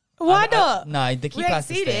move. Why not? No, the We keeper ain't has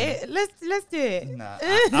to seen stay. it. Let's do it. Nah,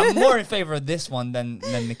 I'm more in favor of this one than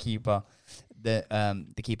the keeper, the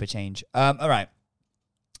keeper change. All right.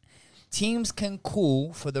 Teams can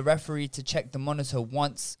call for the referee to check the monitor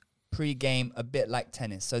once pre-game, a bit like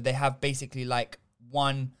tennis. So they have basically like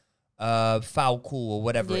one foul call or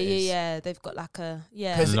whatever it is. Yeah. They've got like a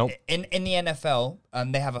Because Nope. in the NFL,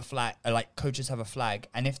 they have a flag. Like coaches have a flag,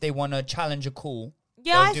 and if they want to challenge a call,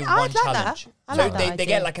 Yeah, they'll do I'd one like that. challenge. I So like that they idea.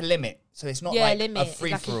 get like a limit. So it's not yeah, like limit. a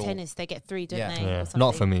free Like for in all. tennis, they get 3, don't Yeah. they? Yeah, or not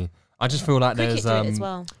something? for me. I just feel like Cricket there's do it as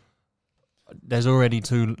well. there's already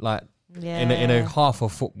too like Yeah. in a half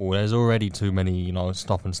of football. There's already too many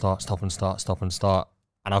stop and start,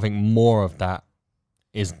 and I think more of that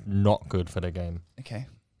is not good for the game. Okay.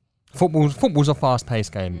 Football's a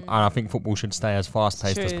fast-paced game, and I think football should stay as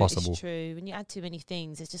fast-paced as possible. It's true. When you add too many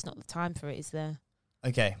things, it's just not the time for it, is there?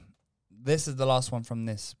 Okay. This is the last one from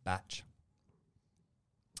this batch.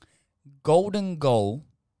 Golden goal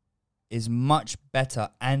is much better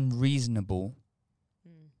and reasonable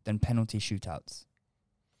than penalty shootouts.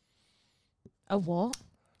 A what?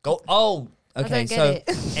 Okay. don't get So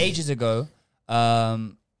it. ages ago,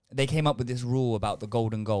 they came up with this rule about the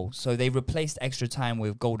golden goal. So they replaced extra time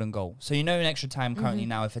with golden goal. So in extra time currently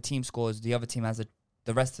now, if a team scores, the other team has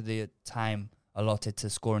the rest of the time allotted to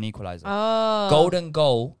score an equalizer. Oh. Golden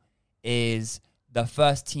goal is the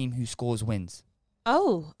first team who scores wins.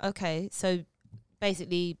 Oh, okay. So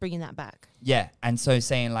basically bringing that back. Yeah, and so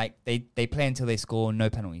saying like they play until they score, no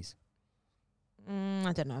penalties.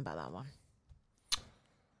 I don't know about that one.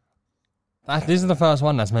 This is the first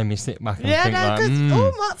one that's made me sit back and Yeah, think no, like,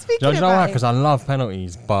 because Mark speaking do you know about why? it. Because I love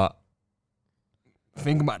penalties, but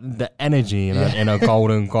think about the energy in a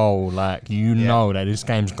golden goal. Like know that this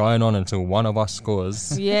game's going on until one of us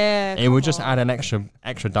scores. Yeah, It would just add an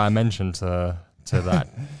extra dimension to that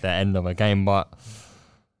the end of a game. But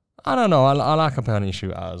I don't know. I like a penalty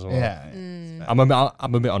shootout as well. Yeah. I'm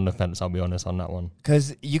a bit on the fence. I'll be honest on that one.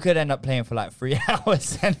 Because you could end up playing for like 3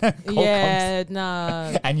 hours and a goal Yeah, comes,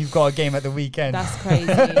 no. and you've got a game at the weekend. That's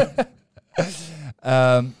crazy.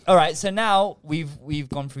 All right, so now we've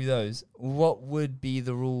gone through those. What would be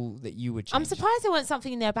the rule that you would change? I'm surprised there wasn't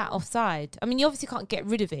something in there about offside. I mean, you obviously can't get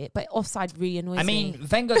rid of it, but offside really annoys me. I mean,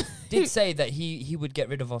 Wenger did say that he would get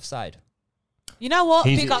rid of offside. You know what?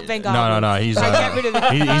 He's- Pick up Wenger. No. He's get rid of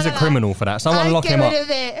it. he's a criminal for that. Someone lock get him up. rid of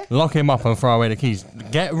it. Lock him up and throw away the keys.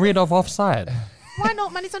 Get rid of offside. Why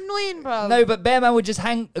not, man? It's annoying, bro. No, but Bearman would just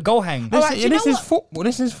goal hang. All right, do you This know is what? football.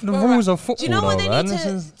 This is the rules of football. Do you know what though, they man. need This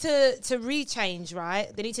is- to rechange,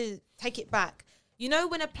 right? They need to take it back. You know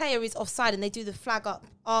when a player is offside and they do the flag up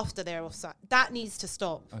after they're offside? That needs to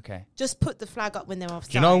stop. Okay. Just put the flag up when they're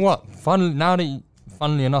offside. Do you know what?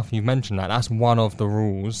 Funnily enough, you've mentioned that. That's one of the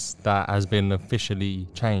rules that has been officially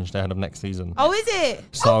changed ahead of next season. Oh, is it?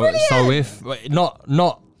 So, brilliant. so if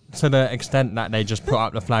not to the extent that they just put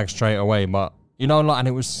up the flag straight away, but and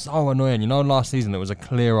it was so annoying. Last season it was a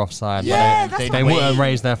clear offside. Yeah, but that's they what wouldn't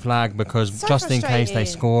raise their flag because So just in case they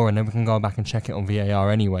frustrating. score, and then we can go back and check it on VAR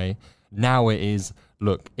anyway. Now it is,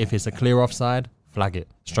 look, if it's a clear offside, flag it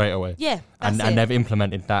straight away. Yeah, and that's it. they've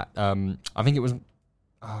implemented that. I think it was.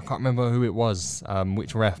 I can't remember who it was,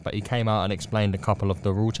 which ref, but he came out and explained a couple of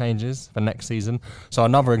the rule changes for next season. So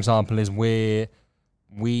another example is where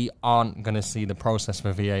we aren't going to see the process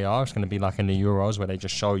for VAR. It's going to be like in the Euros where they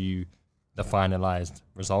just show you the finalised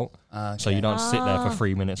result. So you don't sit there for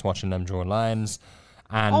 3 minutes watching them draw lines.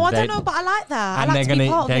 And Oh, I don't know, but I like that. And I like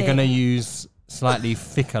they're going to use slightly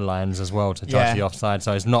thicker lines as well to judge Yeah. the offside.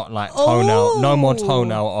 So it's not like toenail, no more Oh.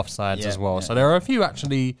 toenail offsides as well. So there are a few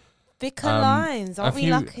actually. Thicker lines. Are we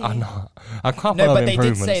lucky? I know, a couple No, of but they did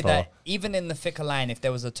improvements say though. that even in the thicker line, if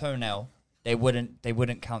there was a toenail, they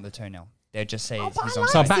wouldn't count the toenail. They'd just say but he's I on. like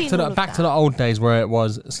So I've back seen to all of the that. old days where it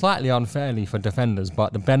was slightly unfairly for defenders,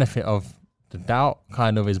 but the benefit of the doubt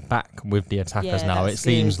kind of is back with the attackers Yeah, now. It that's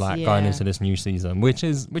seems good, like going yeah. into this new season, which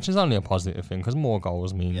is only a positive thing because more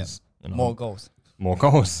goals means More goals. more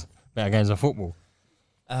goals, better games of football.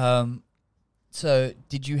 So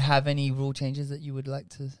did you have any rule changes that you would like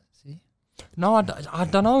to see? No, I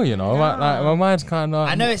don't know, you know. Like, my mind's kind of...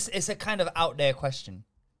 I know it's a kind of out there question.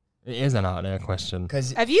 It is an out there question.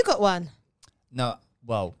 Have you got one? No.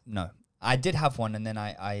 Well, no. I did have one, and then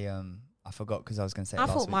I forgot because I was going to say it I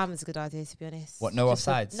last thought week. mine was a good idea, to be honest. What, no Just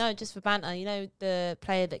offsides? No, just for banter. You know, the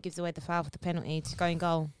player that gives away the foul for the penalty to go in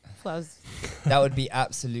goal. That was... That would be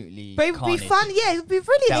absolutely But it would be carnage. fun. Yeah, it would be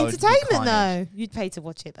brilliant That would be entertainment, carnage. though. You'd pay to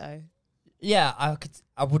watch it, though. Yeah,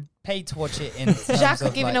 I would pay to watch it in terms Xhaka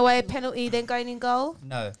of giving like, away a penalty, then going in goal?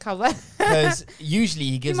 No. Come on. Because usually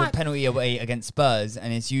he gives a might- penalty away against Spurs,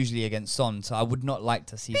 and it's usually against Son, so I would not like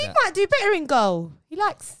to see He that. might do better in goal. He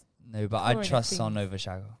likes... No, but scoring I'd trust things. Son over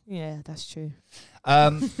Xhaka. Yeah, that's true.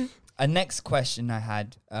 A next question I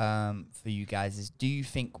had for you guys is, do you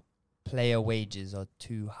think player wages are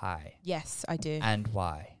too high? Yes, I do. And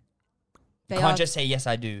why? They You can't are- just say, yes,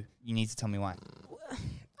 I do. You need to tell me why.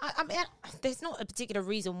 I mean, there's not a particular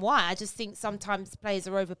reason why. I just think sometimes players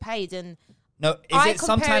are overpaid, and No, is I it compare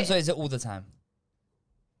sometimes it- or is it all the time?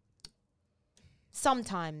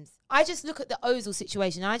 sometimes I just look at the Ozil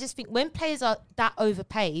situation, and I just think when players are that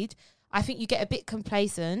overpaid, I think you get a bit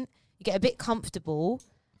complacent, you get a bit comfortable,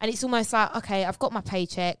 and it's almost like, okay, I've got my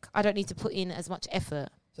paycheck, I don't need to put in as much effort.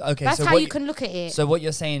 Okay, That's so how what you can look at it. So what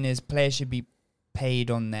you're saying is players should be paid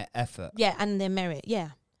on their effort. Yeah, and their merit.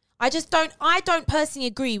 Yeah. I don't personally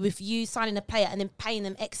agree with you signing a player and then paying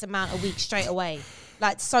them X amount a week straight away.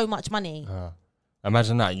 Like, so much money.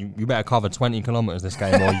 Imagine that. You better cover 20 kilometres this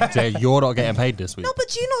game, or you're not getting paid this week. No, but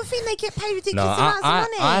do you not think they get paid ridiculous No, amounts of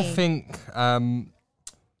money?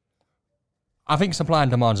 I think supply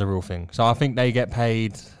and demand's a real thing. So I think they get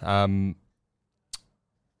paid.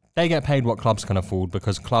 They get paid what clubs can afford,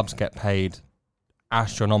 because clubs get paid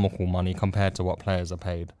astronomical money compared to what players are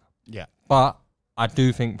paid. Yeah. But I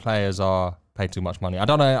do think players are paid too much money. I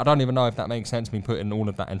don't know. I don't even know if that makes sense, me putting all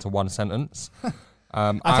of that into one sentence.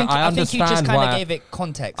 I think you just kind of gave it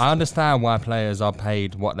context. I understand why players are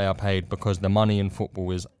paid what they are paid, because the money in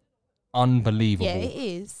football is unbelievable. Yeah, it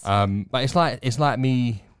is. But it's like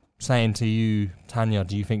me saying to you, Tanya,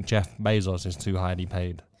 do you think Jeff Bezos is too highly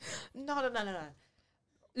paid? No.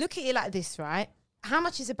 Look at it like this, right? How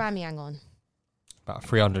much is Aubameyang on? About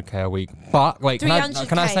 300k a week. But wait, can I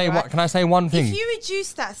 300K, say right? Can I say one thing? If you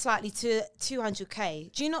reduce that slightly to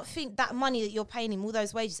 200k, do you not think that money that you're paying him, all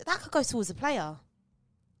those wages, that could go towards a player?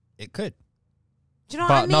 It could. Do you know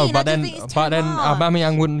what I mean? But I then, just think it's but too then much.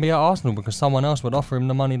 Aubameyang wouldn't be at Arsenal because someone else would offer him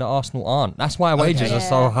the money that Arsenal aren't. That's why wages are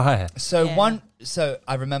so high. So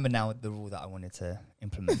I remember now the rule that I wanted to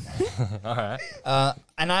implement. All right.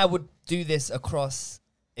 And I would do this across,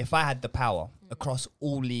 if I had the power, across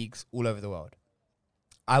all leagues all over the world.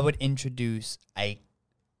 I would introduce a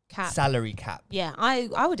salary cap. Yeah,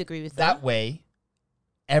 I would agree with that. That way,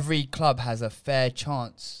 every club has a fair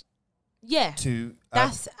chance. Yeah, to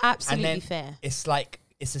that's absolutely and then fair. It's like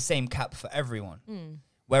it's the same cap for everyone. Mm.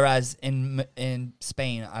 Whereas in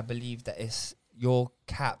Spain, I believe that your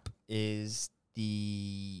cap is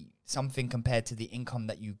the something compared to the income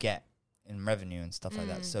that you get in revenue and stuff like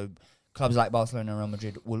that. So clubs like Barcelona and Real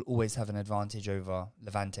Madrid will always have an advantage over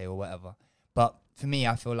Levante or whatever. But for me,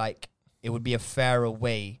 I feel like it would be a fairer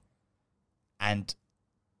way, and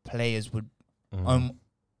players would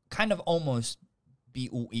kind of almost be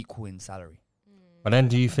all equal in salary. But then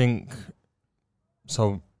do you think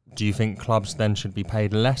clubs then should be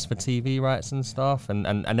paid less for TV rights and stuff? And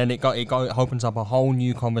then it opens up a whole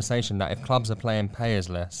new conversation that if clubs are paying players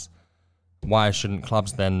less, why shouldn't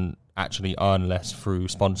clubs then actually earn less through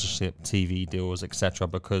sponsorship, TV deals, etc.?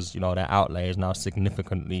 Because, their outlay is now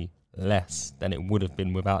significantly less than it would have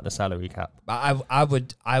been without the salary cap. But I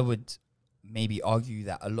would maybe argue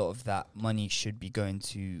that a lot of that money should be going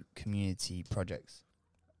to community projects.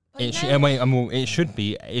 It should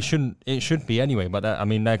be. It should be anyway. But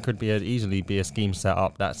there could easily be a scheme set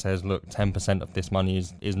up that says, look, 10% of this money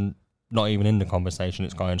is not even in the conversation.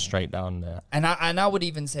 It's going straight down there. And I would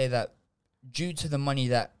even say that due to the money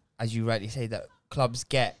that, as you rightly say, that clubs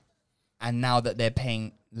get, and now that they're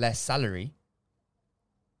paying less salary,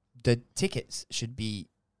 the tickets should be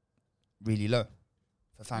really low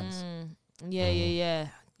for fans. Yeah.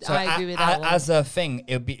 So I agree with that one. As a thing,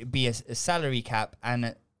 it would be a salary cap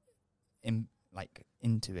and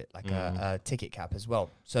into it, like a ticket cap as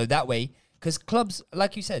well. So that way, because clubs,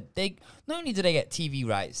 like you said, they not only do they get TV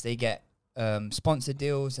rights, they get sponsor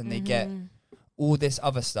deals and they get all this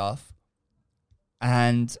other stuff.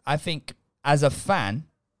 And I think as a fan,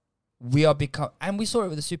 we are and we saw it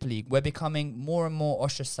with the Super League, we're becoming more and more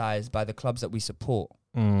ostracized by the clubs that we support.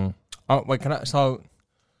 Oh wait,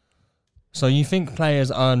 so you think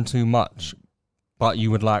players earn too much, but you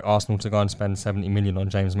would like Arsenal to go and spend 70 million on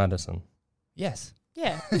James Maddison? Yes.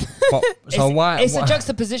 Yeah. But, so why? It's a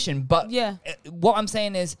juxtaposition, but Yeah. what I'm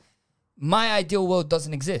saying is, my ideal world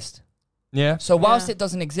doesn't exist. Yeah. So whilst Yeah. it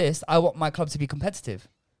doesn't exist, I want my club to be competitive.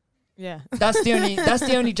 Yeah. That's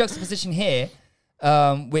the only juxtaposition here,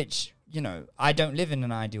 which, you know, I don't live in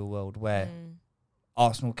an ideal world where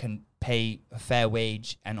Arsenal can pay a fair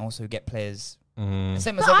wage and also get players. Same as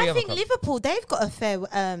But every I other think club. Liverpool, they've got a fair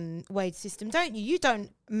wage system, don't you? You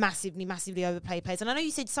don't massively overpay players. And I know you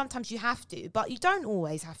said sometimes you have to, but you don't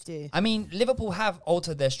always have to. I mean, Liverpool have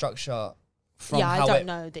altered their structure from Yeah, I how don't it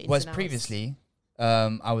know the ins was and outs. previously.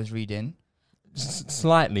 I was reading.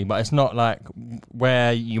 Slightly, but it's not like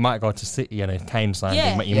where you might go to City and a Kane signing,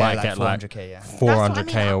 Yeah. but you Yeah, might like get like 400k, yeah.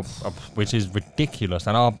 400k, That's what I which is ridiculous.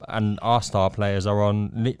 And our star players are on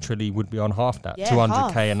literally would be on half that, Yeah,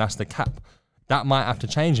 200k, half. and that's the cap. That might have to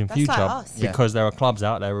change in That's like future us. because there are clubs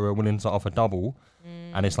out there who are willing to offer double.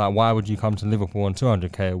 And it's like, why would you come to Liverpool on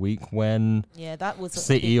 200k a week when Yeah, that was a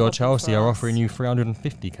City big or problem Chelsea for are us. offering you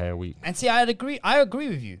 350k a week? And see, I agree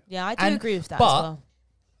with you. Yeah, I do And- agree with that but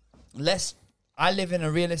as well. I live in a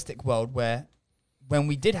realistic world where when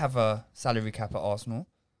we did have a salary cap at Arsenal,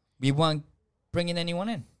 we weren't bringing anyone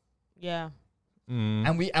in. Yeah.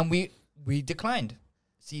 And we declined.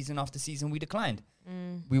 Season after season, we declined.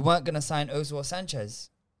 We weren't going to sign Ozil or Sanchez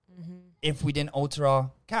if we didn't alter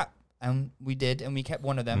our cap. And we did, and we kept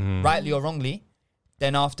one of them, rightly or wrongly.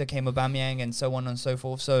 Then after came Aubameyang and so on and so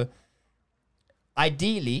forth. So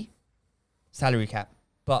ideally, salary cap.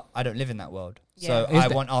 But I don't live in that world. So Is I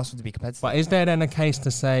the- want Arsenal to be competitive. But is there then a case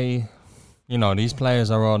to say, you know, these players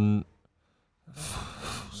are on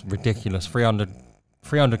it's ridiculous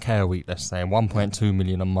 300k a week, let's say, 1.2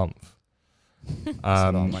 million a month. a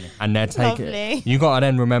lot of money. And they're Lovely. taking. You got to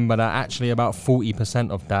then remember that actually about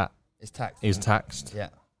 40% of that It's taxed. is taxed. Yeah.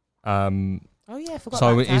 Oh yeah, I forgot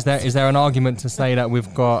So about is that. there an argument to say that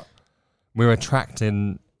we're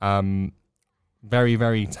attracting very,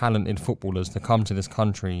 very talented footballers to come to this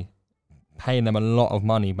country, paying them a lot of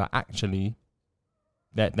money, but actually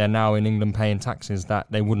they're now in England paying taxes that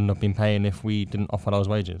they wouldn't have been paying if we didn't offer those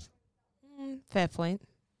wages? Fair point.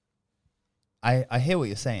 I hear what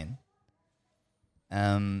you're saying.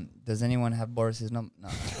 Does anyone have Boris's number? No.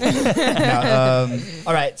 No,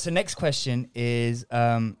 all right. So next question is,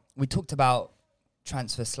 we talked about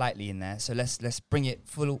transfer slightly in there. So let's bring it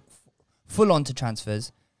full on to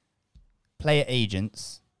transfers. Player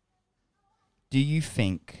agents. Do you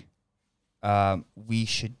think we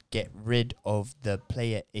should get rid of the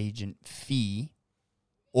player agent fee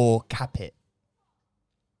or cap it?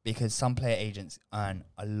 Because some player agents earn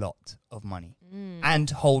a lot of money and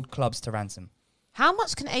hold clubs to ransom. How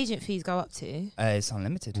much can agent fees go up to? It's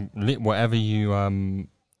unlimited. Whatever you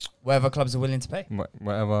Whatever clubs are willing to pay.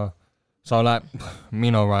 whatever. So like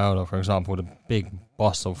Mino Raiola, for example, the big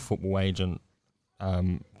boss of football agent.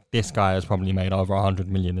 This guy has probably made over 100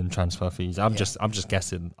 million in transfer fees. I'm just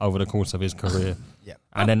guessing over the course of his career. Yeah,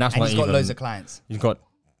 and then that's and not he's got even- loads of clients. He's got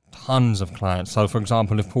tons of clients. So, for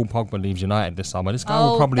example, if Paul Pogba leaves United this summer, this guy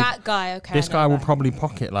will probably that guy. Okay, this I know guy will that. probably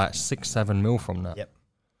pocket like 6-7 mil from that. Yep.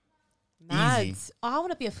 Mad. Easy. Oh, I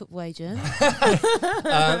want to be a football agent.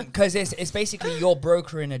 Because it's basically you're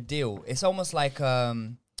brokering a deal. It's almost like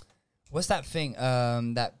what's that thing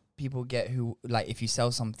that people get who like if you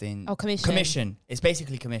sell something? Oh, commission. Commission. It's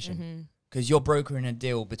basically commission because you're brokering a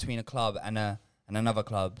deal between a club and another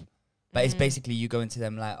club, but it's basically you go into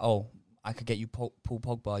them like, oh, I could get you Paul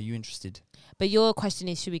Pogba. Are you interested? But your question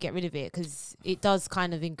is, should we get rid of it? Because it does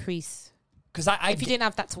kind of increase. Because If you didn't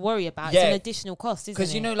have that to worry about, Yeah. it's an additional cost, isn't it?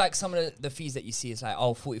 Because you know, like some of the fees that you see, it's like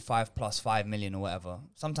 45 plus 5 million or whatever.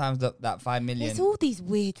 Sometimes that 5 million. There's all these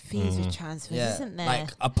weird fees with transfers, Yeah, isn't there? like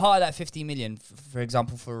a part of that 50 million, for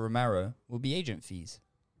example, for Romero, will be agent fees.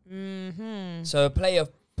 So a player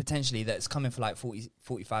potentially that's coming for like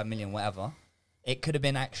 45 million, whatever, it could have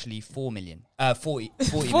been actually 4 million. 40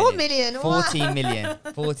 4 million, what? 40 million.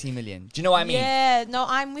 40 million. Do you know what I mean? Yeah, no,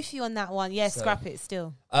 I'm with you on that one. Yeah, So- scrap it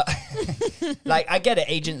still. Like, I get it,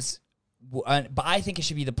 agents, but I think it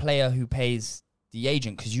should be the player who pays the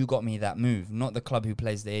agent because you got me that move, not the club who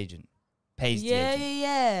plays the agent. Pays the Yeah, agent.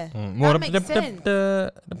 yeah. Well, That makes sense.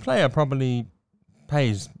 the player probably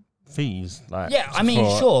pays fees. Like Yeah, I mean,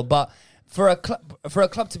 for- sure, but for a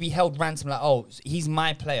club to be held ransom, like, oh, he's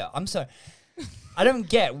my player. I'm sorry. I don't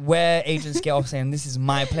get where agents get off saying this is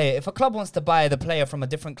my player. If a club wants to buy the player from a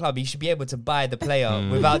different club, he should be able to buy the player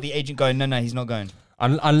without the agent going, no, he's not going.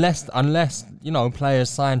 Unless you know players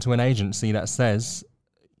sign to an agency that says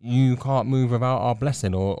you can't move without our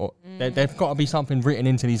blessing, or they've got to be something written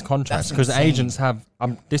into these contracts That's because insane. agents have.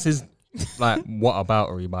 This is like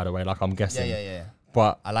whataboutery, by the way. Like I'm guessing. Yeah.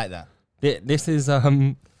 But I like that. this is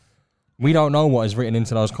we don't know what is written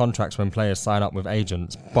into those contracts when players sign up with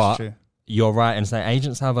agents. But true. you're right in saying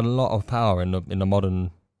agents have a lot of power in the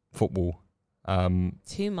modern football.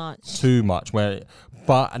 Too much. Too much.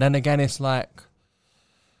 But then again, it's like,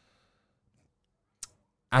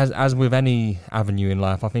 as with any avenue in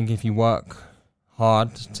life, I think if you work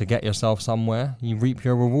hard to get yourself somewhere, you reap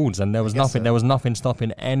your rewards. And there was nothing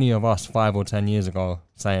stopping any of us 5 or 10 years ago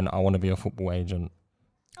saying, I want to be a football agent.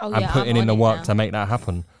 And putting in the work to make that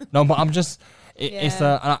happen. No, but I'm just,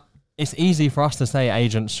 it's easy for us to say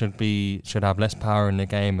agents should have less power in the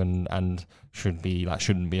game and shouldn't be a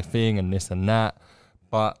thing and this and that,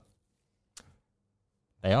 but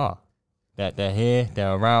they are. They're here,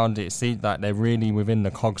 they're around. It seems like they're really within the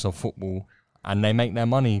cogs of football, and they make their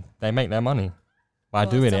money. They make their money by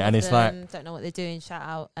doing it, and it's like, don't know what they're doing. Shout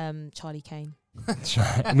out Charlie Kane.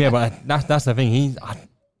 Yeah, but that's the thing.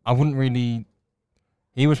 I wouldn't really.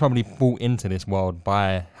 He was probably brought into this world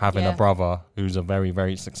by having a brother who's a very,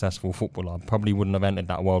 very successful footballer. Probably wouldn't have entered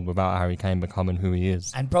that world without Harry Kane becoming who he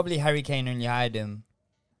is. And probably Harry Kane only hired him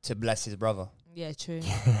to bless his brother. Yeah, true.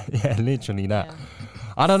 Yeah, literally that. Yeah.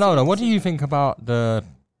 I don't know though. What do you think about the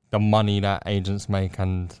money that agents make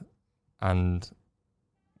and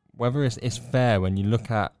whether it's fair when you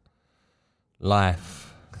look at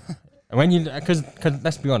life? Because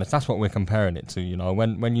let's be honest, that's what we're comparing it to. You know,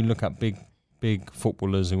 when you look at big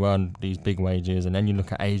footballers who earn these big wages, and then you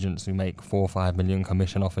look at agents who make 4 or 5 million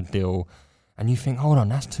commission off a deal, and you think, hold on,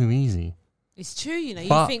 that's too easy. It's true, you know.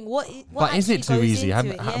 You think what but is it too easy?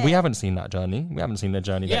 We haven't seen that journey. We haven't seen the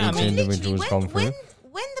journey that each individual has gone through.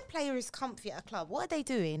 When the player is comfy at a club, what are they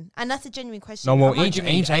doing? And that's a genuine question. No, well,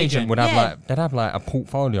 each agent would have they'd have like a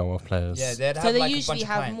portfolio of players. Yeah, they'd have so they like usually a bunch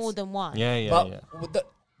have of clients. more than one.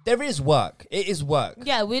 But there is work. It is work.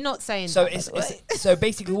 Yeah, we're not saying so. That, So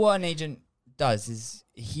basically, what an agent does is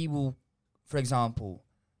he will, for example,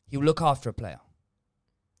 he will look after a player.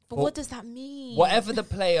 But what does that mean? Whatever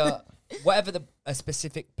a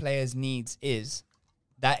specific player's needs is,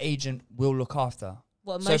 that agent will look after.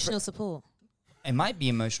 What, emotional support? It might be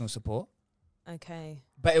emotional support. Okay.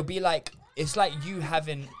 But it'll be like, it's like you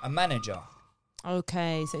having a manager.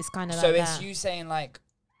 Okay, so it's kind of like that. So it's you saying like,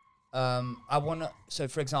 I want to, so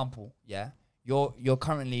for example, you're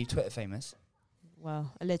currently Twitter famous.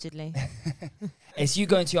 Well, allegedly. It's you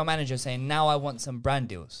going to your manager saying, now I want some brand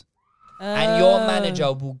deals. And your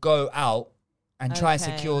manager will go out and try and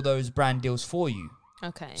secure those brand deals for you.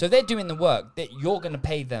 Okay. So they're doing the work that you're going to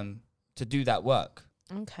pay them to do that work.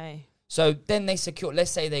 Okay. So then they secure,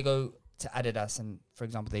 let's say they go to Adidas and, for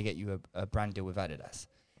example, they get you a brand deal with Adidas.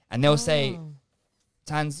 And they'll say,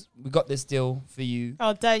 Tans, we got this deal for you.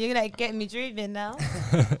 Oh, damn, you're going to get me dreaming now.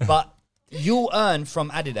 But you'll earn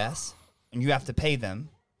from Adidas and you have to pay them.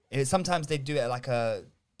 Sometimes they do it like a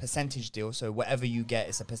percentage deal. So whatever you get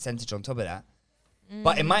is a percentage on top of that.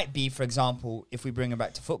 But it might be, for example, if we bring it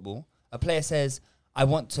back to football, a player says,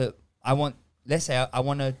 let's say I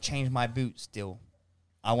want to change my boots deal.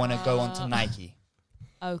 I want to go on to Nike.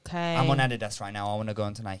 Okay. I'm on Adidas right now. I want to go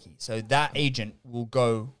on to Nike. So that agent will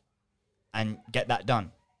go and get that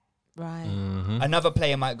done. Right. Mm-hmm. Another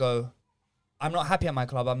player might go, I'm not happy at my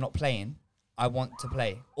club. I'm not playing. I want to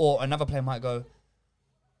play. Or another player might go,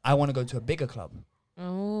 I want to go to a bigger club.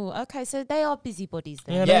 Oh, okay. So they are busybodies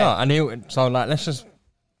then. Yeah, they are. And so like, let's just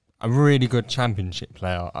a really good championship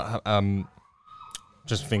player.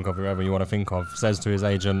 Just think of whoever you want to think of. Says to his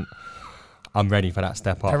agent, I'm ready for that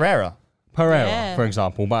step up. Pereira, for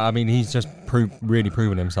example. But I mean, he's just really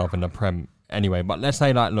proven himself in the Prem anyway. But let's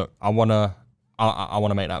say like, look, I want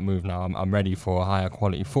to make that move now. I'm ready for higher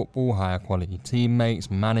quality football, higher quality teammates,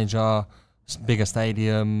 manager, bigger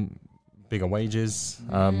stadium, bigger wages.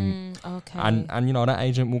 Okay. And you know, that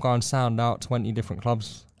agent will go and sound out 20 different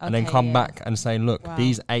clubs and then come back and say, look,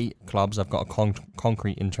 these 8 clubs have got a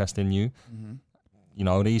concrete interest in you. Mm-hmm. You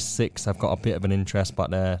know, these 6 have got a bit of an interest, but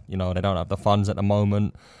they don't have the funds at the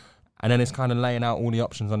moment. And then it's kind of laying out all the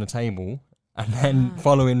options on the table and then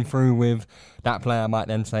following through with that player might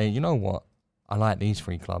then say, you know what, I like these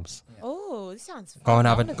 3 clubs. Yeah. Oh, this sounds fun. Go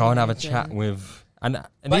and have a chat with. But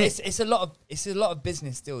it's a lot of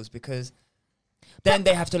business deals because then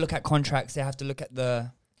they have to look at contracts. They have to look at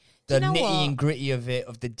the nitty and gritty of it,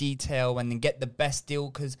 of the detail, and then get the best deal.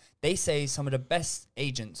 Because they say some of the best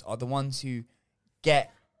agents are the ones who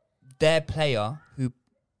get their player who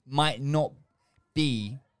might not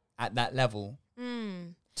be at that level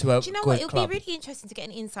to a Do you know good what? It'll club. be really interesting to get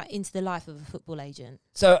an insight into the life of a football agent.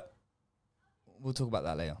 So we'll talk about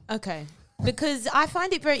that later. Okay. Because I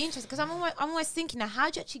find it very interesting. Because I'm always thinking, now,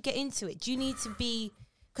 how do you actually get into it? Do you need to be?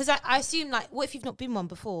 Because I assume, like, what if you've not been one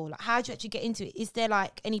before? Like, how do you actually get into it? Is there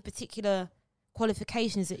like any particular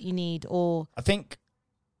qualifications that you need, or I think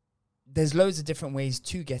there's loads of different ways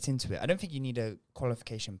to get into it. I don't think you need a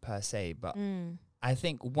qualification per se, but I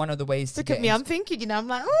think one of the ways to look get at me, into I'm thinking, I'm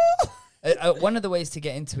like, one of the ways to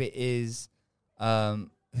get into it is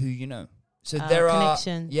who you know. So there are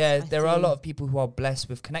connections. there are a see. lot of people who are blessed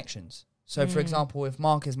with connections. So for example, if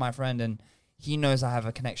Mark is my friend and he knows I have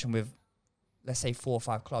a connection with, let's say 4 or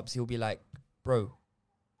 5 clubs, he'll be like, bro,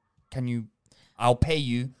 I'll pay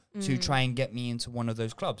you to try and get me into one of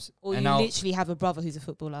those clubs. Or and you I'll, literally have a brother who's a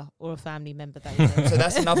footballer or a family member that you know. so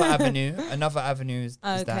that's another avenue. Another avenue is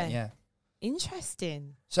that, Okay. yeah.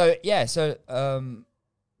 Interesting. So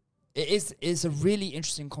it's a really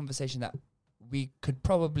interesting conversation that we could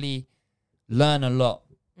probably learn a lot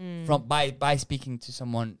from by speaking to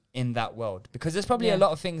someone in that world, because there's probably a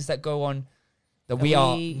lot of things that go on that we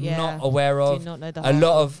are not aware of. Do not know the A half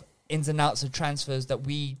lot of. of ins and outs of transfers that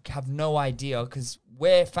we have no idea, because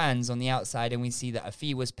we're fans on the outside and we see that a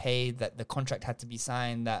fee was paid, that the contract had to be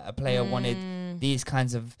signed, that a player wanted these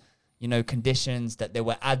kinds of, conditions, that there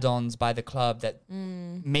were add-ons by the club, that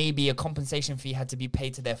maybe a compensation fee had to be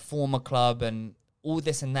paid to their former club and all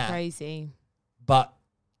this and that. Crazy. But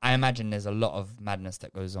I imagine there's a lot of madness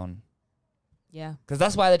that goes on. Yeah. Because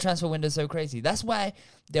that's why the transfer window is so crazy. That's why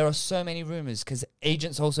there are so many rumors, because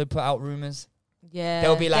agents also put out rumors. Yeah.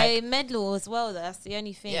 They'll be like- they meddle as well. That's the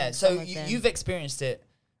only thing. Yeah, some so of them. you've experienced it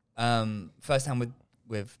firsthand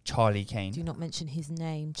with Charlie Kane. Do not mention his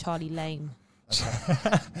name, Charlie Lane.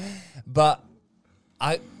 But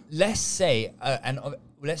let's say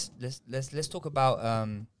let's talk about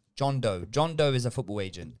John Doe. John Doe is a football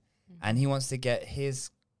agent, and he wants to get his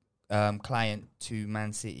client to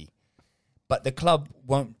Man City, but the club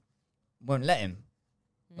won't let him.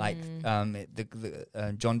 Like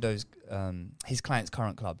John Doe's his client's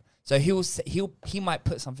current club, so he might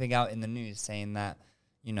put something out in the news saying that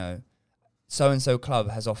so and so club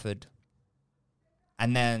has offered,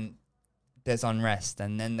 and then there's unrest,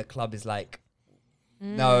 and then the club is like,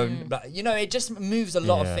 no, but it just moves a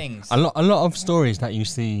lot of things. A lot of stories that you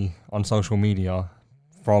see on social media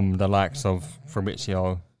from the likes of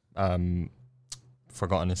Fabrizio,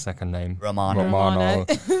 forgotten his second name, Romano.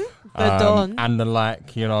 The Don. and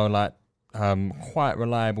the quite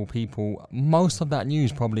reliable people. Most of that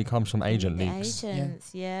news probably comes from agent The leaks.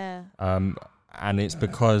 agents, yeah. And it's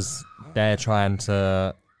because they're trying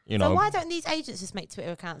to, So why don't these agents just make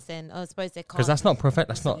Twitter accounts then? I suppose they can't. because that's not perfect.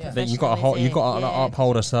 That's not. Yeah. That you got to Professional, is it? Yeah.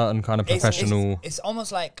 uphold a certain kind of professional. It's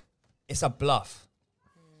almost like it's a bluff.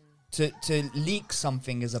 To leak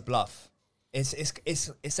something is a bluff.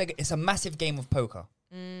 It's a massive game of poker.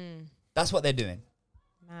 That's what they're doing.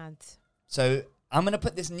 Mad. So I'm gonna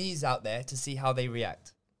put this news out there to see how they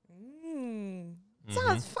react.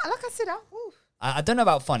 Sounds fun. Like I said, I don't know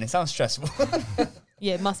about fun. It sounds stressful.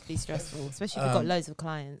 yeah, it must be stressful, especially if you've got loads of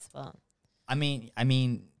clients. But I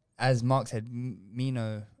mean, as Mark said,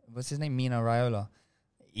 Mino, what's his name? Mino Raiola.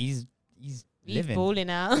 He's living. balling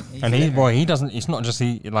out. And he doesn't. It's not just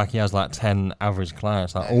he has like 10 average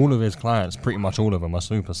clients. Like all of his clients, pretty much all of them are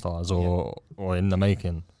superstars or in the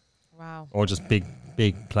making, Wow. or just big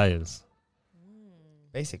players.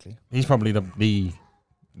 Basically, He's probably the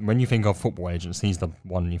when you think of football agents, he's the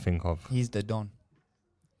one you think of. he's the Don.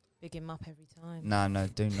 Big him up every time. No,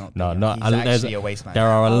 do not. No, be no. He's and actually a waste man. there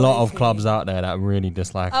are a Oh, lot is of he? clubs out there that really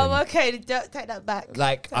dislike him. Oh, okay. Don't take that back.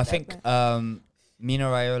 Like Take I that think back.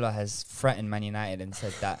 Mino Raiola has threatened Man United and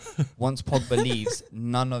said that once Pogba leaves,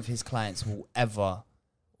 none of his clients will ever.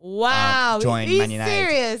 Wow. join He's Man United.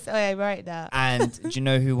 serious. Oh, yeah, right that. And do you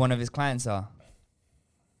know who one of his clients are?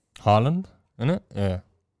 Haaland, isn't it? Yeah.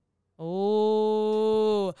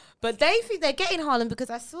 Oh, but they think they're getting Haaland because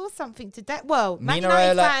I saw something today. Well, Man Mino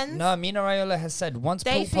United Raiola. fans, No, Mino Raiola has said once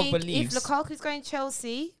they Paul think Pogba leaves. if Lukaku's going to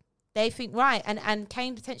Chelsea, they think right, and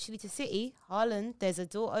Kane potentially to City, Haaland, there's a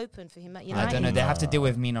door open for him at United. I don't know. They have to deal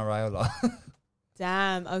with Mino Raiola.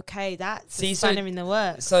 Damn. Okay, that's See, a so- spanner in the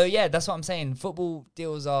works. So yeah, that's what I'm saying. Football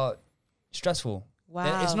deals are stressful.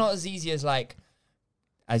 Wow. It's not as easy as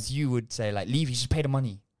as you would say, like leave. You just pay the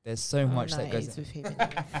money. There's so much no, that it goes. is with him.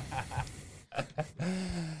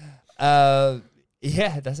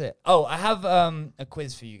 Yeah, that's it. Oh, I have a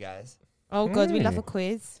quiz for you guys. Oh God, we love a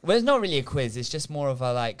quiz. Well, it's not really a quiz. It's just more of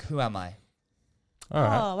a who am I? All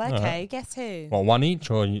right. Oh, all okay. right. Guess who? What, one each,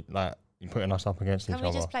 or you putting us up against Can each we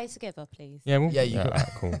other? just play together, please? Yeah, Yeah, you yeah, could. alright,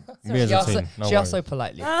 cool. Sorry. We as She a asked, team. No she asked so worries.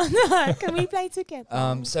 politely. Oh no! Can we play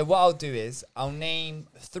together? So what I'll do is I'll name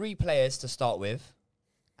 3 players to start with,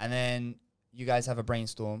 and then you guys have a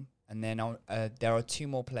brainstorm, and then there are 2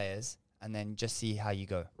 more players, and then just see how you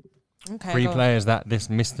go. Okay. 3 go on. players that this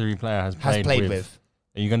mystery player has played, Played with.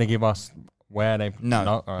 Are you going to give us where they...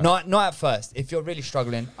 No, All right. not at first. If you're really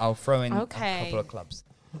struggling, I'll throw in Okay. a couple of clubs.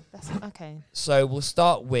 That's okay. So we'll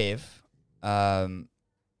start with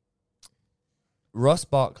Ross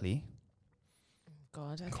Barkley.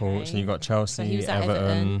 God, okay. Cool. So you got Chelsea, So he was at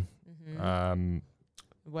Everton. Mhm.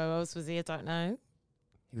 Where else was he? I don't know.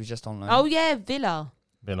 He was just on loan. Oh yeah, Villa.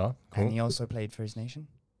 Villa. Cool. And he also played for his nation.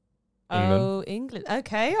 England. Oh, England.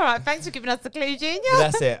 Okay, all right. Thanks for giving us the clue, Junior. But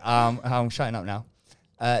that's it. I'm shutting up now.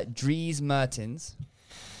 Dries Mertens.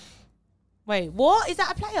 Wait, what? Is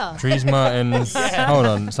that a player? Dries Mertens. Yeah. Hold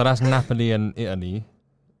on. So that's Napoli and Italy.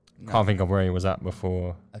 No. Can't think of where he was at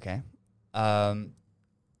before. Okay.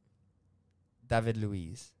 David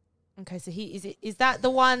Luiz. Okay, so is that the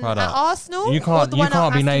one Hold at up. Arsenal? You or can't the you one at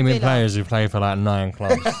can't be Aston naming Villa? players who played for like 9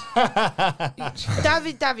 clubs.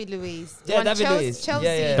 David Luiz. The Yeah, one David Chelsea, Luiz. Chelsea.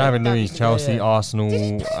 Yeah, yeah. David Luiz, Chelsea, yeah. Arsenal, Did he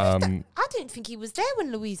play with that? I didn't think he was there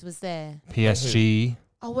when Luiz was there. PSG.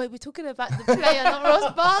 Oh wait, we're talking about the player, not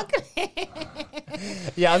Ross Barkley.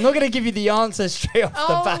 Yeah, I'm not going to give you the answer straight off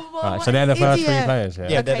the bat. well, Right, what so they're the an first 3 idiot. players, yeah.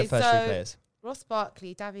 Yeah, they're Okay, the first so- 3 players. Ross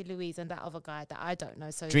Barkley, David Luiz, and that other guy that I don't know.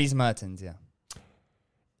 So Dries Mertens, yeah.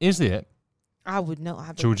 Is it I would not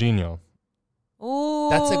have. Jorginho? Oh,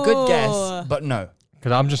 That's a good guess, but no.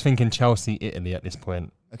 Because I'm just thinking Chelsea, Italy at this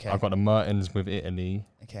point. Okay. I've got the Mertens with Italy,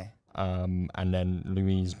 Okay. and then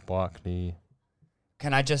Louise Barkley.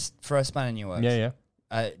 Can I just throw a spanner in your works? Yeah.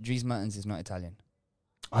 Dries Mertens is not Italian.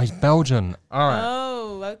 Oh, he's Belgian. All right.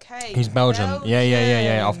 Oh, okay. He's Belgian.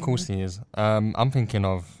 Yeah. Of course he is. I'm thinking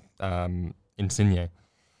of Insigne.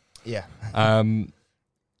 Yeah.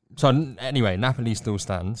 So anyway, Napoli still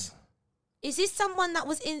stands. Is this someone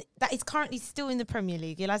that is currently still in the Premier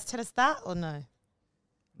League? You allowed to tell us that or no?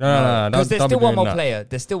 No. Because there's don't still be one doing more that. player.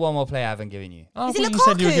 There's still one more player I haven't given you. Oh, I Is it thought you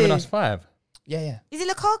said you were giving Lukaku? us 5. Yeah. Is it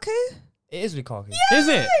Lukaku? It is Lukaku. Is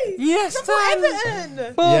it? Yes. That's what Everton.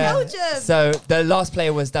 Yeah. Belgium. So the last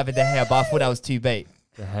player was David De Gea, but I thought that was too bait.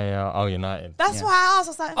 United. That's Yeah. why I asked.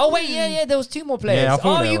 I was like, Oh wait, yeah, there was 2 more players. Yeah, I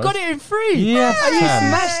thought oh, there you was. got it in 3. Yes, Oh, you fam.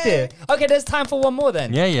 smashed it. Okay, there's time for one more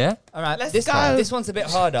then. Yeah. All right, Let's this go. This one's a bit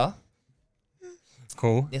harder.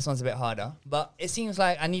 Cool. This one's a bit harder, but it seems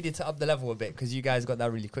like I needed to up the level a bit because you guys got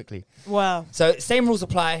that really quickly. wow. So same rules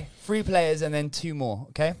apply. 3 players and then 2 more.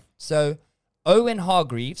 Okay. So Owen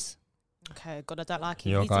Hargreaves. Okay, God, I don't like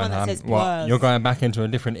him. You're He's the one going, that says what? words. You're going back into a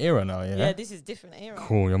different era now, yeah? Yeah, this is different era.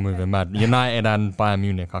 Cool, you're moving mad. United and Bayern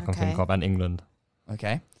Munich, I can Okay. think of, and England.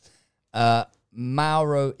 Okay.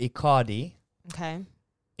 Mauro Icardi. Okay.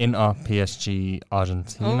 Inter, PSG,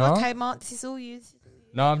 Argentina. Oh, okay, Mark, this is all you.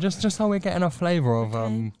 No, I'm just so we're getting a flavour of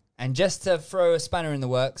Okay. And just to throw a spanner in the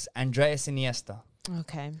works, Andreas Iniesta.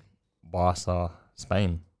 Okay. Barca,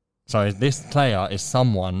 Spain. So this player is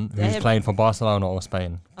someone who's They're- played for Barcelona or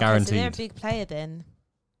Spain. Okay, so they're a Guaranteed. big player then.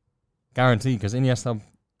 Guaranteed, because Iniesta,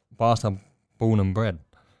 Barca, born and bred.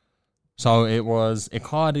 So it was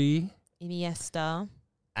Icardi. Iniesta.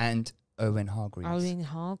 And Owen Hargreaves. Owen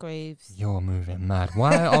Hargreaves. You're moving mad.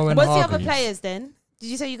 Why Owen What's the Hargreaves? other players then? Did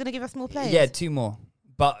you say you're going to give us more players? Yeah, 2 more.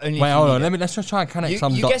 But only Wait, if you hold on. need it. Let's just try and connect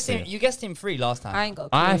some you dots guessed here. him. You guessed him 3 last time. I ain't got a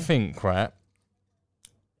clue. I think, right,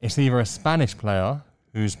 it's either a Spanish player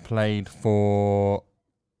who's played for...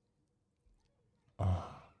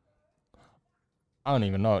 I don't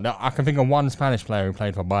even know. No, I can think of one Spanish player who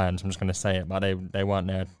played for Bayern, so I'm just going to say it, but they weren't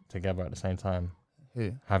there together at the same time.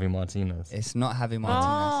 Who? Javi Martinez. It's not Javi Martinez.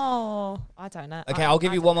 Oh, I don't know. Okay, I'll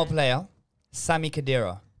give you one more player. Sami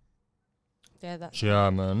Khedira. Yeah, that's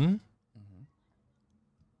German.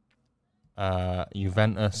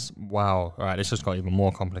 Juventus. Wow. All right, this just got even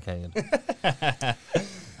more complicated.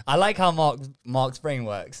 I like how Mark's brain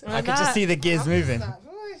works. I can just see the gears moving.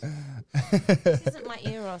 This isn't my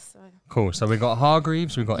era, so. Cool. So we got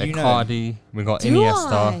Hargreaves, we got You know. Icardi, we got Do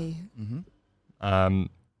Iniesta. I? All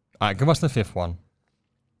right, give us the 5th one.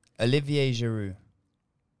 Olivier Giroud.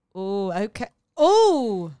 Oh, okay.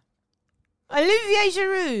 Oh, Olivier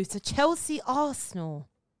Giroud. So Chelsea, Arsenal.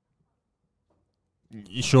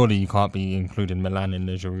 Surely you can't be including Milan in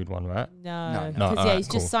the Giroud one, right? No, No, no. because alright, he's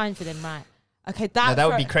cool. just signed for them, right? Okay, No, that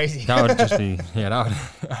would be crazy. That would just be, yeah, that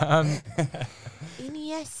would.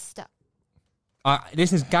 Iniesta.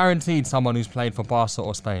 This is guaranteed someone who's played for Barca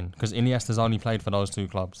or Spain, because Iniesta's only played for those 2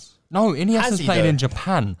 clubs. No, Has Iniesta's he, played though? in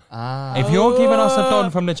Japan. Ah. If you're giving us a don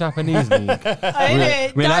from the Japanese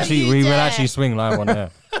league, we'll actually swing live on there.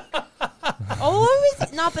 Oh, is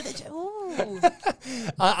it? No, but oh,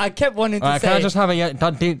 I kept wanting to Alright, say. can I just have a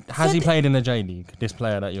has he So played in the J League? This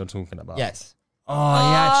player that you're talking about. Yes. Oh,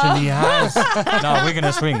 he actually has. No, we're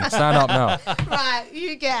gonna swing. Stand up now. right,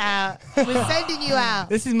 you get out. We're sending you out.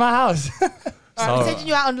 This is my house. I'm sending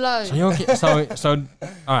you out on loan. So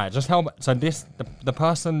all right, just help. So the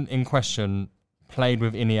person in question played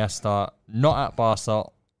with Iniesta, not at Barca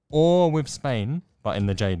or with Spain, but in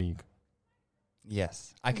the J League.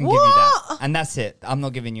 Yes, I can give you that, and that's it. I'm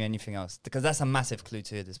not giving you anything else because that's a massive clue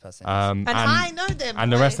to who this person is. And I know them.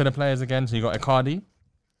 And the rest of the players again. So you got Icardi.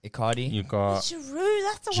 You got Giroud.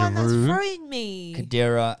 That's the one that's throwing me.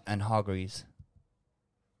 Khedira and Hargreaves.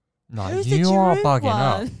 No, Who's you the are Giroud bugging one?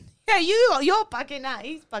 out. Yeah, you're bugging out.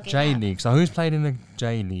 He's bugging J out. League. So who's played in the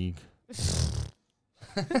J League?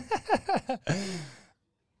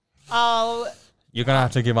 Oh. You're gonna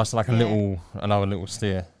have to give us like another little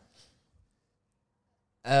steer.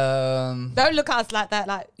 Don't look at us like that.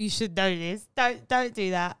 Like you should know this. Don't do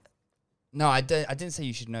that. No, I didn't say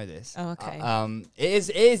you should know this. Oh, okay. It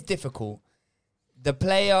is difficult. The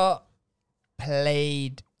player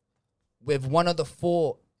played with one of the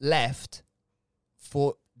 4 left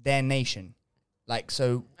for their nation. Like,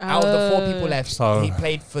 so out of the 4 people left, he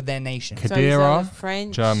played for their nation. Khedira,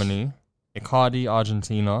 French. Germany. Icardi,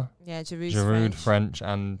 Argentina. Yeah, Giroud, French.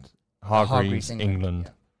 And Hargreaves, England.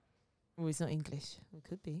 Yeah. Oh, he's not English. It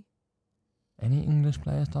could be. Any English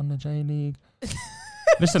players done the J League?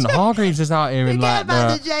 Listen, Hargreaves is out here in like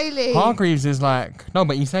the J League. Hargreaves is like no,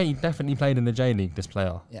 but you say he definitely played in the J League. This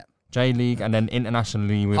player, yeah, J League, and then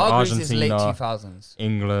internationally with Hargreaves Argentina, is late 2000s,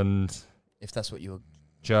 England, if that's what you were,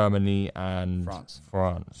 Germany, and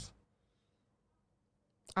France.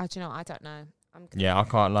 Oh, do you know? I don't know. Yeah, I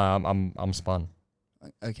can't lie. I'm spun.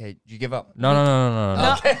 Okay, you give up? No.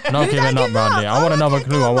 Not giving up, Randy. I want another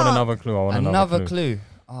clue. I want another clue. Another clue.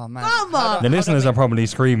 Oh man! Come on. The listeners are probably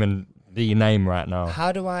screaming the name right now.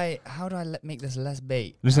 How do I make this less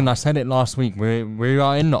bait? Listen, I said it last week. We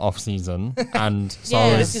are in the off season, and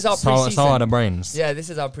this is our pre-season. So are the brains. Yeah, this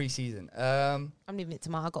is our pre-season. I'm leaving it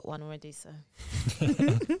tomorrow. I got one already, so.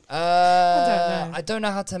 I don't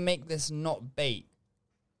know how to make this not bait.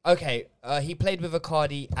 Okay, he played with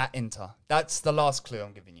Icardi at Inter. That's the last clue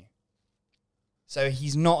I'm giving you. So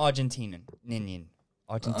he's not Argentinian.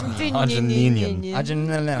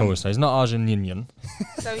 Argentinian. Cool, so he's not Argentinian.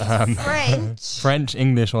 So he's French. French,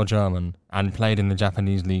 English, or German, and played in the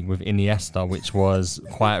Japanese league with Iniesta, which was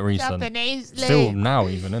quite recent. Japanese league. Still now,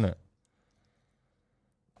 even, isn't it?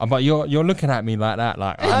 But you're looking at me like that,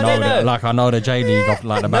 like I know the J League off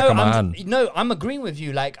like the back of my hand. No, I'm agreeing with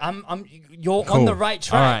you. Like you're cool. on the right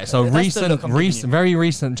track. All right, so very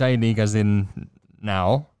recent J League, as in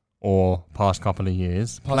now or past couple of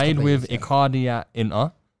years. Played with Icardi at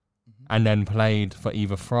Inter, and then played for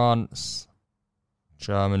either France,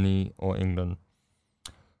 Germany, or England.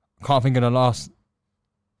 Can't think of the last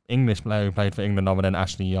English player who played for England other than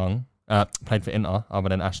Ashley Young. Played for Inter other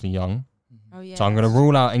than Ashley Young. Oh, yeah. So I'm going to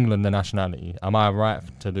rule out England, the nationality. Am I right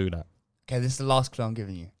to do that? Okay, this is the last clue I'm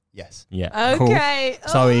giving you. Yes. Yeah. Okay.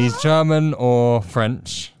 Cool. So he's German or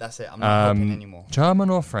French. That's it. I'm not helping anymore. German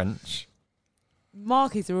or French?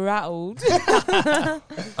 Mark is rattled. Can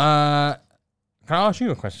I ask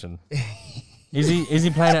you a question? Is he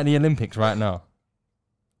playing at the Olympics right now?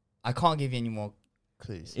 I can't give you any more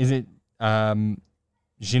clues. Is it Gignac?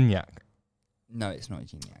 No, it's not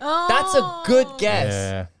Gignac. Oh. That's a good guess.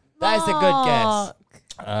 Yeah. That is a good guess.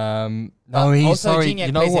 No, he's also sorry. Gignac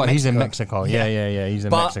You know plays in what? He's in Mexico. Mexico. Yeah. He's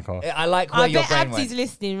in Mexico. I like where I your bet brain Absy's went.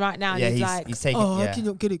 listening right now. Yeah, and he's like, taking. I Yeah.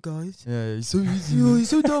 cannot get it, guys. Yeah, it's so easy. You're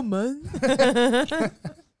so dumb, man.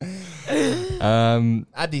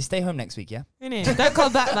 Abdi, stay home next week, yeah? Don't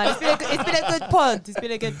come back, man. It's been a good pod. It's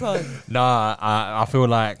been a good pod. Nah, I feel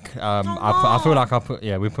like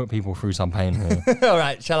we put people through some pain here. All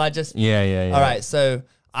right, shall I just? Yeah. All right, so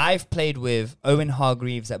I've played with Owen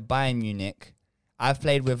Hargreaves at Bayern Munich. I've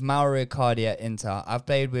played with Mauro Icardi at Inter. I've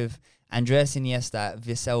played with Andreas Iniesta at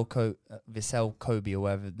Vissel Kobe, or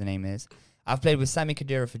whatever the name is. I've played with Sami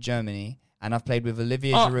Khedira for Germany. And I've played with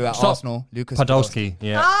Olivier Giroud at Arsenal. Lucas Podolski,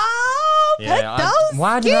 yeah. Oh, Podolski!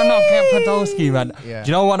 Why did I not get Podolski, man? Yeah. Do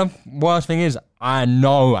you know what the worst thing is? I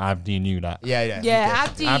know Abdi knew that. Yeah,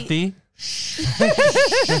 Abdi. Don't say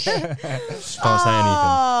anything.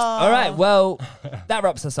 All right, well, that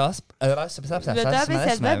wraps us up.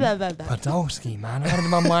 Podolski, man. How did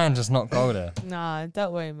my mind just not go there? No,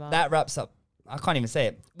 don't worry, man. That wraps up. I can't even say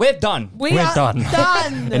it. We're done. We're done.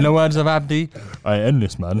 In the words of Abdi, I end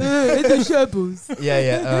this, man. In the shambles.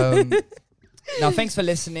 Yeah. Now, thanks for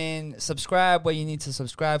listening. Subscribe where you need to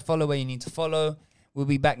subscribe. Follow where you need to follow. We'll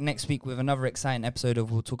be back next week with another exciting episode of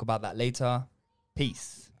We'll Talk About That Later.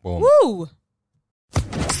 Peace. Boom. Woo!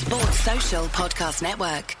 Sports Social Podcast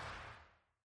Network.